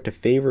going to start to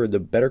favor the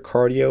better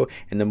cardio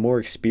and the more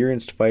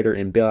experienced fighter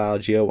in Bill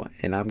Algeo,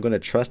 and I'm going to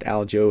trust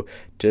Algeo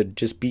to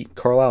just beat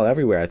Carlisle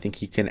everywhere. I think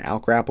he can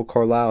outgrapple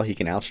Carlisle, he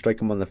can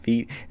outstrike him on the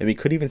feet, and we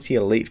could even see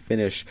a late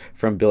finish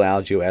from Bill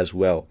Algeo as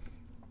well.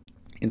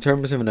 In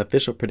terms of an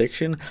official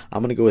prediction,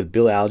 I'm going to go with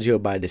Bill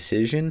Algeo by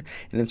decision.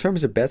 And in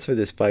terms of bets for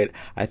this fight,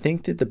 I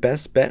think that the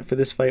best bet for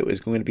this fight is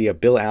going to be a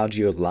Bill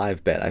Algeo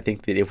live bet. I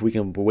think that if we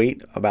can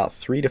wait about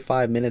 3 to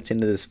 5 minutes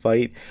into this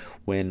fight,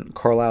 when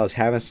Carlisle is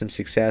having some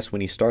success,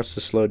 when he starts to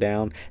slow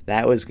down,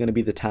 that was going to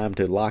be the time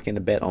to lock in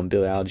a bet on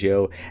Bill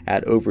Algeo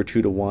at over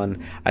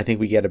 2-1. I think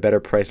we get a better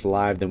price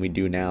live than we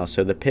do now.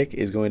 So the pick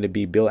is going to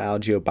be Bill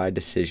Algeo by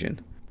decision.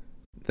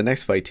 The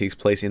next fight takes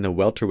place in the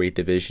welterweight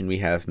division. We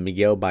have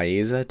Miguel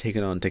Baeza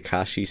taking on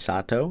Takashi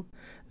Sato.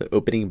 The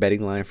opening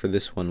betting line for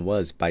this one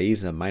was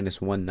Baeza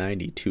minus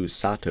 190 to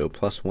Sato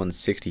plus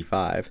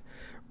 165.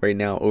 Right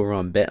now over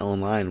on Bet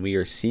Online, we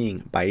are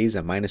seeing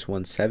Baeza minus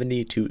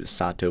 170 to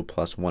Sato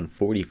plus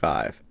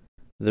 145.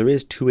 There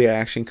is two-way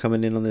action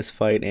coming in on this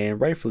fight,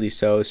 and rightfully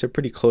so. It's a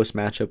pretty close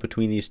matchup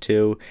between these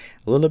two.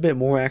 A little bit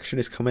more action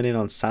is coming in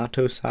on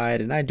Sato's side,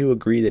 and I do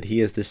agree that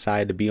he is the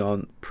side to be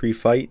on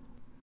pre-fight.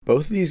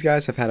 Both of these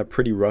guys have had a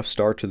pretty rough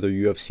start to their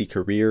UFC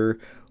career.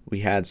 We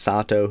had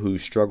Sato, who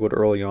struggled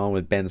early on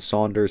with Ben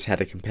Saunders,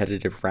 had a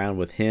competitive round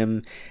with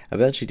him,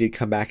 eventually did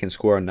come back and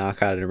score a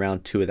knockout in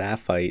round 2 of that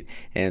fight.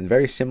 And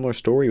very similar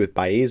story with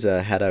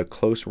Baeza, had a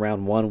close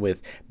round 1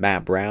 with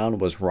Matt Brown,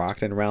 was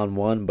rocked in round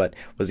 1, but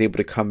was able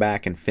to come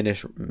back and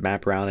finish Matt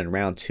Brown in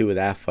round 2 of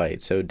that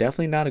fight. So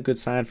definitely not a good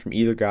sign from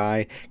either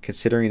guy,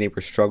 considering they were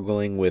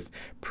struggling with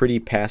pretty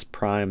past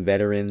prime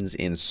veterans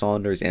in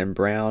Saunders and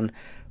Brown.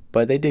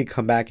 But they did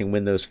come back and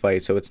win those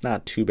fights, so it's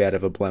not too bad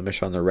of a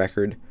blemish on the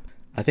record.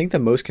 I think the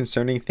most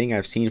concerning thing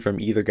I've seen from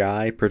either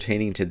guy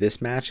pertaining to this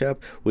matchup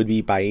would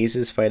be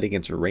Baeza's fight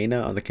against Reyna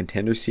on the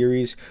Contender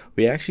Series.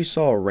 We actually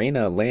saw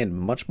Reyna land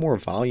much more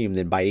volume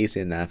than Baeza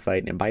in that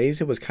fight, and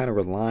Baeza was kind of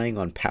relying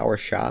on power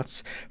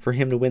shots for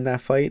him to win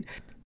that fight.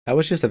 That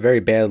was just a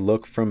very bad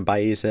look from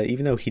Baeza.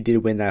 Even though he did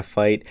win that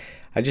fight,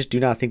 I just do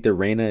not think that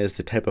Reyna is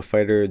the type of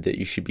fighter that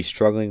you should be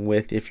struggling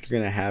with if you're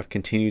going to have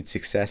continued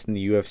success in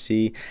the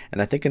UFC. And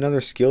I think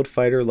another skilled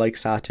fighter like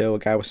Sato, a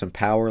guy with some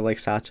power like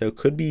Sato,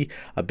 could be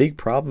a big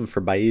problem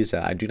for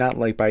Baeza. I do not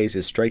like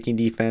Baeza's striking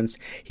defense.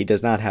 He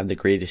does not have the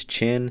greatest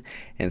chin.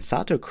 And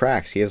Sato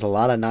cracks. He has a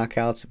lot of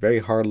knockouts, very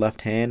hard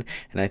left hand.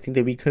 And I think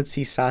that we could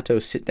see Sato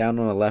sit down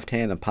on a left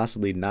hand and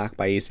possibly knock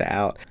Baeza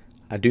out.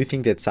 I do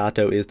think that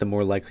Sato is the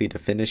more likely to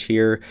finish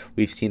here.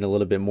 We've seen a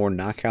little bit more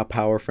knockout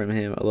power from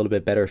him, a little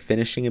bit better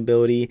finishing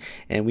ability,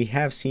 and we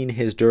have seen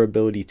his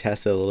durability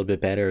tested a little bit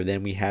better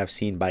than we have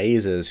seen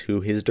Baeza's,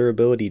 who his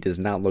durability does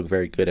not look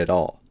very good at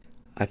all.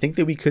 I think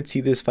that we could see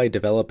this fight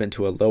develop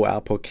into a low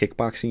output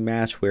kickboxing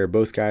match where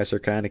both guys are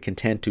kind of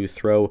content to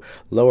throw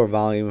lower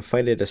volume,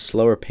 fight at a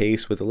slower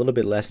pace with a little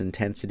bit less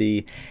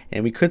intensity,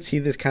 and we could see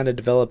this kind of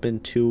develop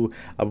into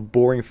a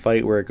boring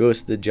fight where it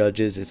goes to the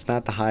judges. It's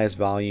not the highest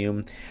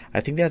volume.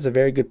 I think that's a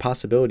very good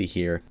possibility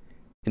here.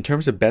 In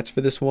terms of bets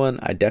for this one,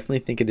 I definitely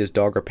think it is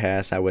dog or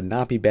pass. I would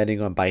not be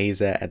betting on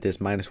Baeza at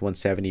this minus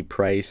 170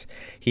 price.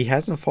 He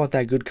hasn't fought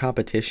that good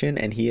competition,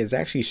 and he has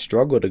actually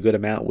struggled a good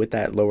amount with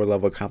that lower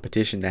level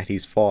competition that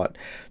he's fought.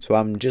 So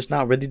I'm just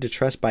not ready to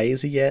trust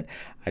Baeza yet.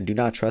 I do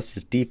not trust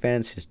his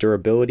defense, his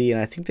durability, and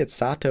I think that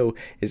Sato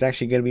is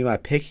actually going to be my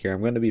pick here.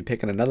 I'm going to be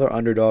picking another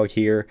underdog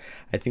here.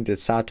 I think that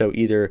Sato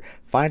either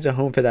finds a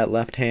home for that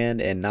left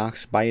hand and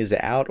knocks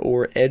Baeza out,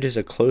 or edges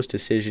a close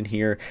decision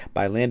here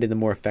by landing the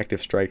more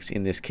effective strikes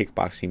in this this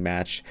kickboxing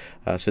match.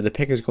 So the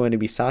pick is going to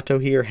be Sato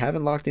here.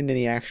 Haven't locked in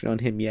any action on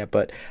him yet,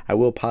 but I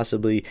will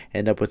possibly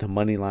end up with a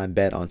moneyline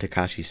bet on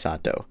Takashi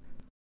Sato.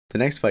 The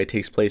next fight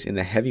takes place in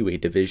the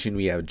heavyweight division.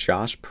 We have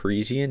Josh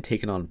Parisian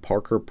taking on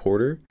Parker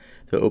Porter.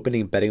 The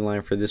opening betting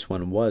line for this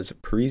one was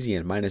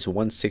Parisian minus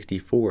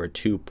 164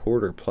 to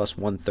Porter plus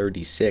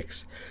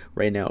 136.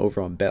 Right now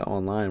over on Bet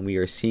Online, we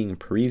are seeing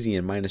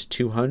Parisian minus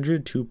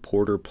 200 to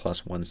Porter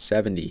plus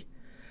 170.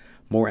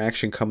 More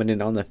action coming in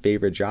on the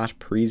favorite Josh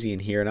Parisian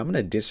here, and I'm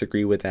going to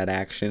disagree with that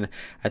action.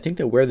 I think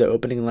that where the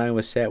opening line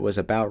was set was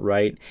about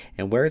right,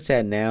 and where it's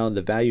at now,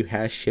 the value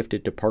has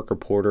shifted to Parker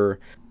Porter.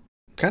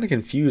 Kind of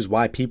confused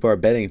why people are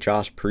betting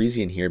Josh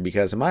Parisian here,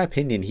 because in my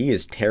opinion he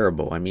is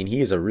terrible. I mean, he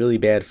is a really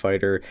bad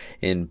fighter.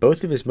 In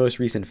both of his most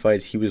recent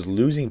fights, he was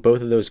losing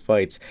both of those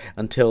fights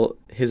until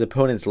his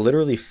opponents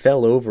literally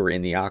fell over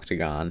in the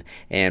octagon,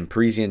 and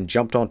Parisian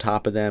jumped on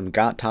top of them,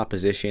 got top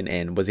position,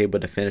 and was able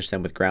to finish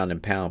them with ground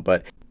and pound.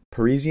 But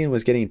Parisian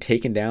was getting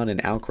taken down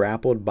and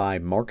out-grappled by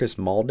Marcus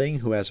Malding,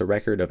 who has a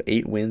record of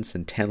 8 wins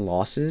and 10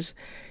 losses.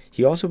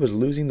 He also was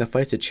losing the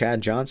fight to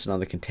Chad Johnson on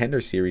the Contender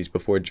Series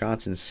before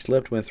Johnson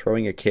slipped when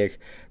throwing a kick.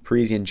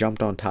 Parisian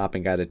jumped on top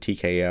and got a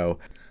TKO.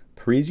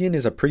 Parisian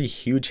is a pretty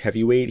huge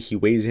heavyweight. He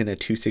weighs in at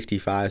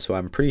 265, so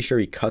I'm pretty sure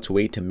he cuts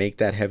weight to make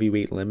that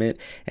heavyweight limit,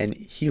 and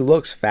he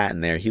looks fat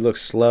in there. He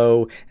looks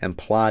slow and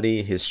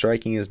plotty. His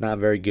striking is not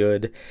very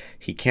good.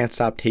 He can't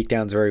stop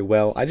takedowns very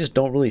well. I just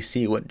don't really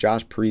see what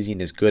Josh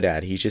Parisian is good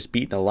at. He's just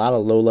beaten a lot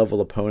of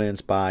low-level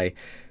opponents by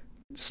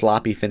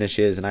sloppy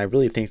finishes, and I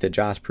really think that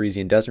Josh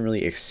Parisian doesn't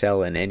really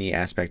excel in any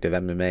aspect of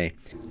MMA.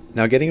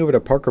 Now, getting over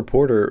to Parker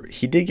Porter,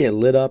 he did get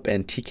lit up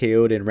and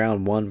TKO'd in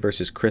round 1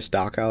 versus Chris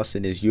Daukaus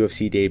in his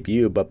UFC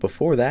debut, but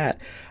before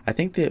that, I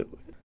think that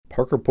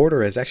Parker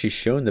Porter has actually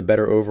shown the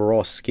better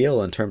overall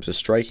skill in terms of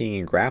striking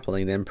and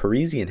grappling than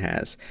Parisian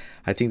has.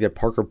 I think that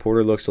Parker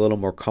Porter looks a little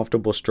more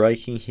comfortable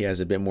striking. He has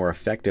a bit more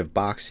effective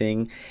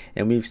boxing,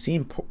 and we've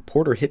seen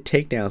Porter hit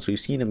takedowns. We've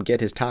seen him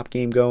get his top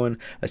game going,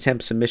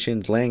 attempt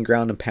submissions, land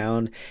ground and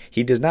pound.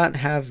 He does not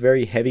have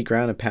very heavy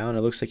ground and pound.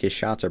 It looks like his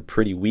shots are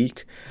pretty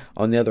weak.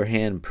 On the other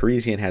hand,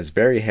 Parisian has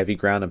very heavy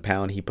ground and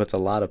pound. He puts a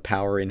lot of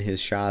power in his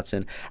shots,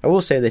 and I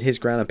will say that his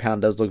ground and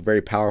pound does look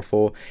very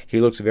powerful. He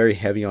looks very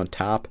heavy on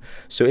top.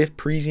 So if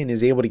Parisian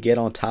is able to get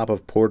on top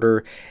of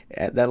Porter,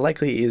 that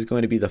likely is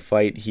going to be the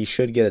fight. He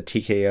should get a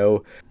TKO.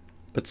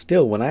 But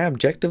still, when I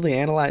objectively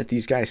analyze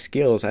these guys'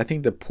 skills, I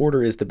think that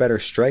Porter is the better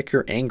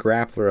striker and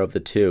grappler of the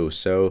two.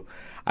 So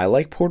I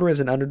like Porter as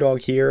an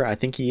underdog here. I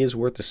think he is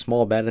worth a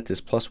small bet at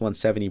this plus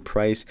 170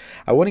 price.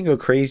 I wouldn't go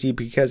crazy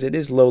because it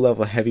is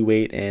low-level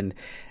heavyweight, and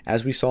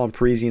as we saw in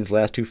Parisian's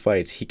last 2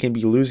 fights, he can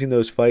be losing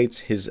those fights.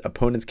 His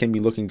opponents can be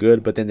looking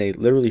good, but then they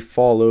literally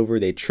fall over,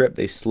 they trip,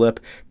 they slip.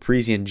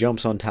 Parisian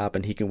jumps on top,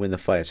 and he can win the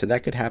fight. So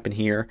that could happen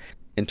here.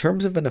 In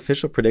terms of an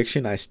official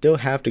prediction, I still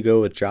have to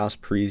go with Josh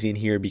Parisian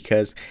here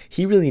because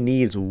he really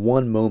needs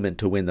one moment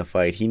to win the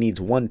fight. He needs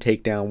one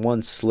takedown,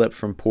 one slip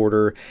from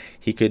Porter.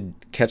 He could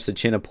catch the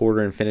chin of Porter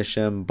and finish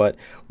him, but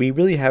we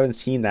really haven't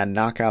seen that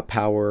knockout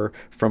power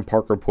from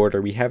Parker Porter.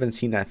 We haven't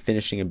seen that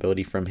finishing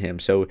ability from him.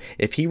 So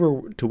if he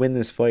were to win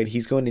this fight,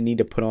 he's going to need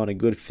to put on a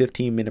good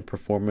 15-minute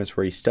performance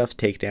where he stuffs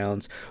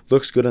takedowns,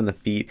 looks good on the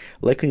feet,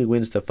 likely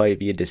wins the fight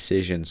via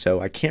decision.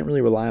 So I can't really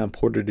rely on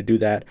Porter to do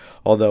that,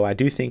 although I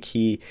do think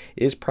he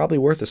is probably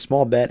worth a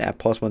small bet at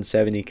plus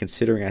 170,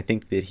 considering I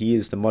think that he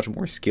is the much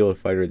more skilled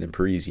fighter than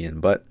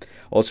Parisian. But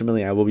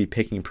ultimately, I will be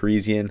picking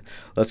Parisian.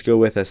 Let's go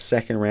with a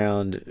second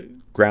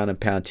round ground and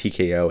pound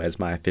TKO as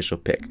my official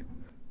pick.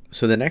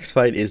 So the next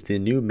fight is the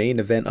new main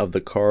event of the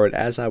card.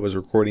 As I was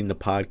recording the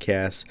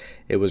podcast,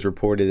 it was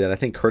reported that I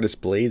think Curtis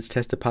Blaydes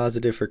tested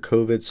positive for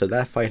COVID, so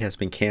that fight has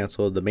been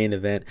canceled. The main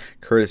event,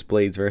 Curtis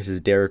Blaydes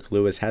versus Derek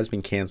Lewis, has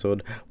been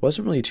canceled.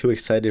 Wasn't really too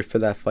excited for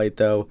that fight,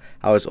 though.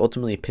 I was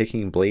ultimately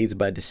picking Blaydes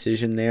by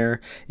decision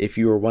there. If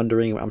you were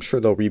wondering, I'm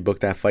sure they'll rebook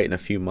that fight in a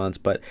few months,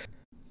 but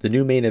the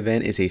new main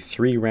event is a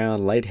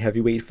 3-round light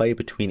heavyweight fight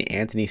between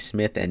Anthony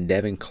Smith and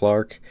Devin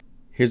Clark.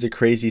 Here's a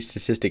crazy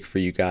statistic for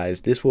you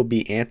guys. This will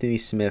be Anthony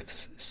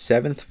Smith's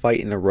 7th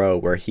fight in a row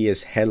where he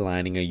is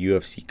headlining a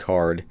UFC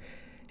card.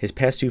 His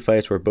past 2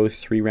 fights were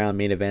both 3-round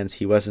main events.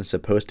 He wasn't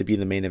supposed to be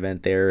the main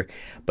event there,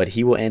 but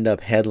he will end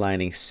up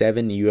headlining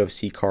 7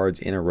 UFC cards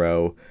in a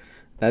row.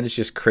 That is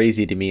just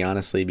crazy to me,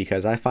 honestly,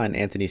 because I find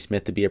Anthony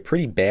Smith to be a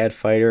pretty bad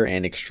fighter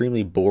and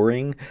extremely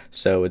boring,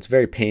 so it's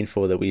very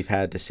painful that we've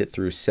had to sit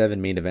through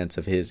 7 main events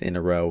of his in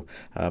a row.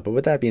 But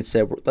with that being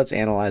said, let's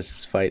analyze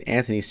this fight.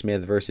 Anthony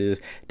Smith versus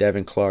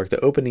Devin Clark.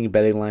 The opening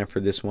betting line for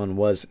this one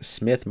was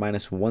Smith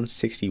minus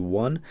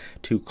 161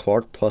 to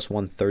Clark plus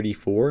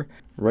 134.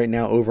 Right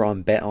now, over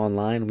on Bet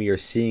Online, we are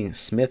seeing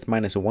Smith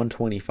minus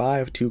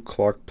 125 to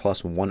Clark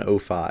plus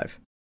 105.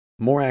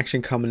 More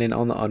action coming in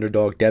on the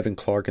underdog Devin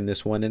Clark in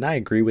this one, and I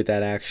agree with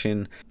that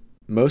action.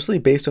 Mostly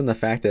based on the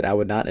fact that I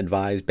would not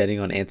advise betting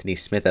on Anthony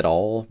Smith at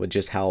all with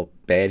just how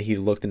bad he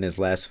looked in his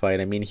last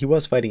fight. I mean, he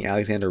was fighting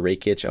Alexander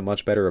Rakic, a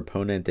much better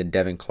opponent than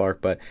Devin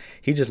Clark, but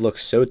he just looked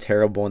so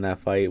terrible in that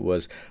fight,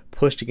 was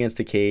pushed against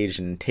the cage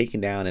and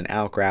taken down and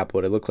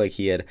out-grappled. It looked like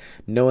he had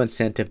no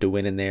incentive to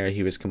win in there.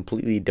 He was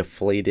completely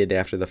deflated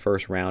after the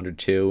first round or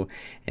two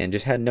and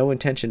just had no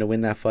intention to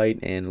win that fight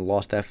and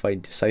lost that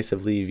fight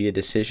decisively via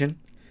decision.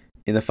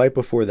 In the fight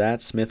before that,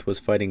 Smith was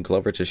fighting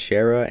Glover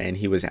Teixeira, and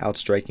he was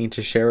outstriking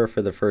Teixeira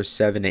for the first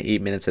 7 to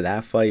 8 minutes of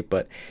that fight,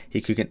 but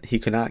he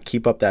could not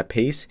keep up that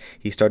pace.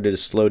 He started to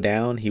slow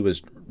down. He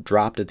was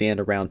dropped at the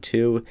end of round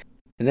 2.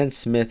 And then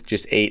Smith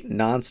just ate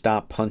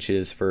nonstop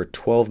punches for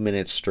 12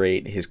 minutes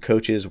straight. His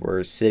coaches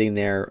were sitting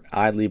there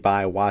idly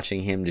by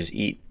watching him just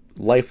eat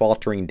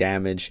life-altering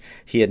damage.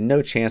 He had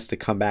no chance to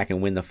come back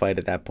and win the fight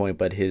at that point,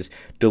 but his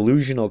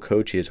delusional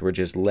coaches were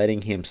just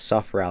letting him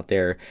suffer out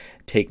there,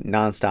 take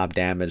nonstop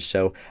damage.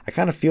 So I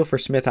kind of feel for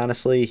Smith,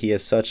 honestly. He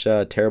has such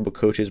terrible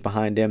coaches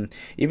behind him,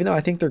 even though I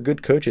think they're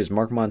good coaches.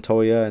 Mark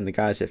Montoya and the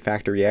guys at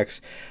Factory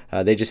X,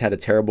 they just had a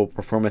terrible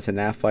performance in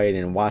that fight,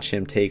 and watch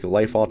him take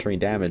life-altering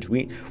damage.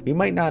 We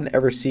might not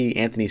ever see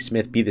Anthony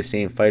Smith be the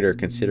same fighter,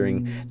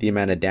 considering the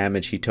amount of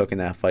damage he took in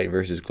that fight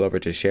versus Glover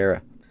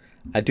Teixeira.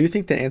 I do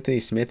think that Anthony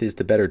Smith is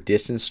the better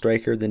distance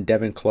striker than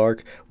Devin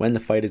Clark. When the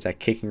fight is at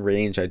kicking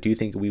range, I do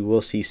think we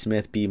will see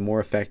Smith be more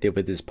effective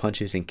with his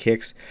punches and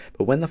kicks.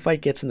 But when the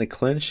fight gets in the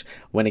clinch,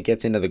 when it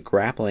gets into the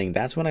grappling,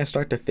 that's when I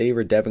start to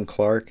favor Devin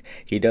Clark.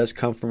 He does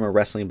come from a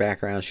wrestling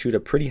background, shoot a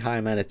pretty high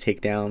amount of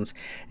takedowns,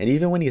 and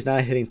even when he's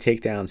not hitting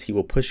takedowns, he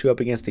will push you up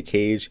against the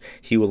cage.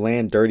 He will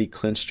land dirty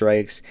clinch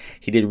strikes.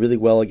 He did really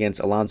well against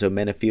Alonzo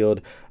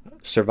Menifield,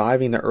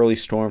 surviving the early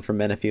storm from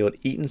Menifield,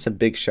 eating some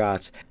big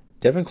shots.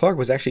 Devin Clark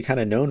was actually kind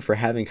of known for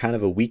having kind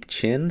of a weak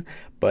chin,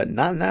 but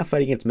not in that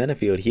fight against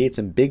Menifield. He ate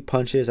some big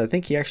punches. I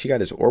think he actually got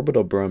his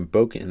orbital bone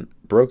broken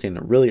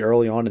really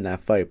early on in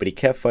that fight, but he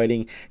kept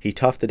fighting. He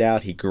toughed it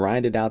out. He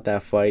grinded out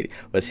that fight,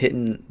 was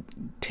hitting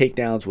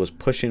takedowns, was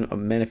pushing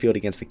Menifield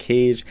against the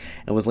cage,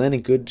 and was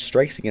landing good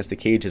strikes against the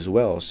cage as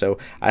well. So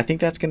I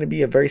think that's going to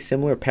be a very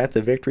similar path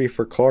to victory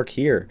for Clark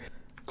here.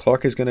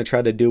 Clark is going to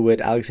try to do what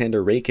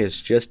Alexander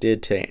Rakic just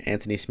did to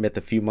Anthony Smith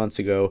a few months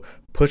ago,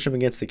 push him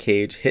against the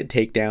cage, hit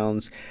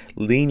takedowns,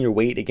 lean your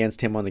weight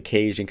against him on the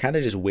cage, and kind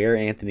of just wear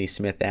Anthony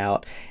Smith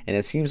out. And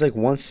it seems like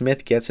once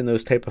Smith gets in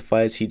those type of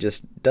fights, he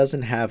just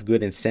doesn't have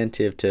good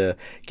incentive to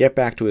get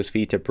back to his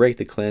feet, to break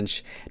the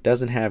clinch,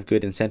 doesn't have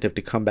good incentive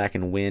to come back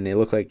and win. It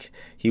looked like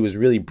he was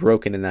really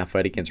broken in that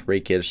fight against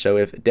Rakic. So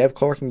if Dev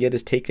Clark can get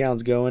his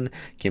takedowns going,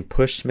 can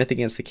push Smith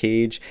against the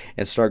cage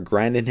and start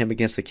grinding him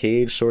against the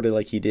cage, sort of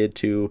like he did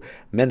to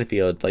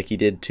Menifield, like he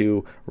did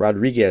to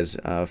Rodriguez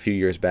a few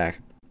years back.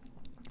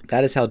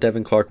 That is how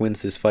Devin Clark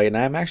wins this fight, and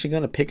I'm actually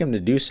going to pick him to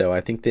do so.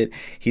 I think that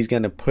he's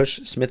going to push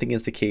Smith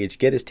against the cage,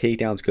 get his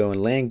takedowns going,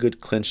 land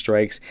good clinch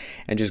strikes,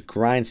 and just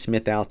grind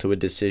Smith out to a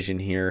decision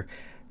here,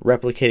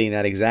 replicating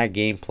that exact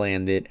game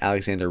plan that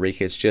Alexander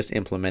Rakic just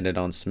implemented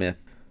on Smith.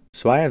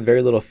 So I have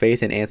very little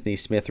faith in Anthony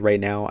Smith right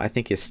now. I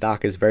think his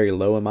stock is very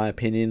low in my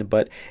opinion,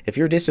 but if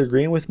you're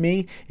disagreeing with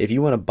me, if you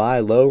want to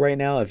buy low right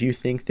now, if you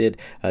think that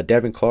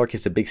Devin Clark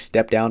is a big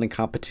step down in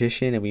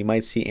competition and we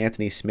might see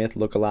Anthony Smith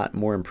look a lot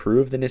more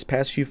improved than his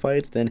past few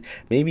fights, then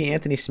maybe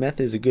Anthony Smith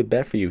is a good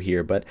bet for you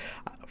here. But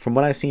from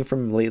what I've seen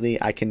from him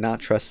lately, I cannot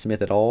trust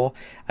Smith at all.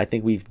 I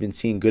think we've been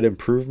seeing good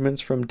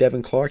improvements from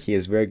Devin Clark. He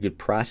has very good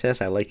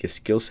process. I like his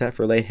skill set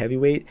for light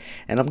heavyweight,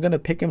 and I'm going to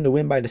pick him to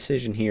win by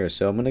decision here.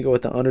 So I'm going to go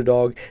with the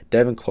underdog,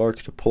 Devin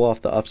Clark, to pull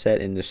off the upset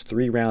in this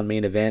 3-round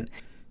main event.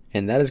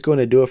 And that is going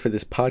to do it for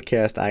this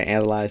podcast. I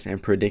analyzed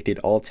and predicted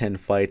all 10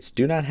 fights.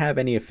 Do not have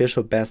any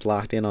official bets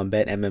locked in on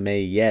Bet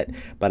MMA yet,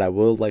 but I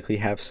will likely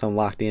have some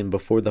locked in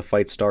before the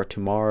fights start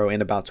tomorrow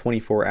in about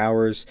 24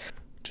 hours.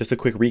 Just a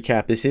quick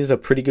recap, this is a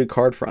pretty good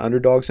card for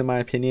underdogs in my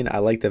opinion. I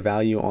like the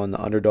value on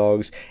the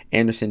underdogs: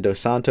 Anderson Dos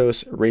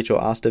Santos, Rachel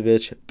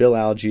Ostovich, Bill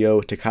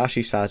Algeo,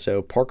 Takashi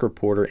Sato, Parker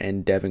Porter,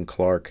 and Devin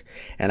Clark.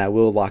 And I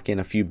will lock in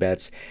a few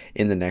bets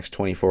in the next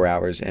 24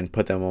 hours and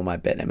put them on my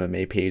Bet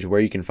MMA page,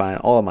 where you can find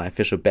all of my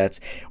official bets,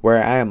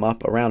 where I am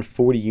up around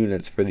 40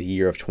 units for the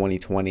year of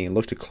 2020 and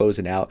look to close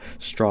it out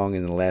strong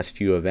in the last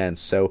few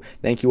events. So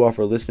thank you all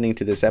for listening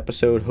to this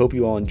episode. Hope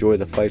you all enjoy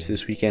the fights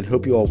this weekend.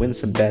 Hope you all win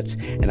some bets,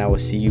 and I will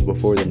see you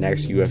before the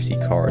next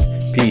UFC card.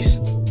 Peace.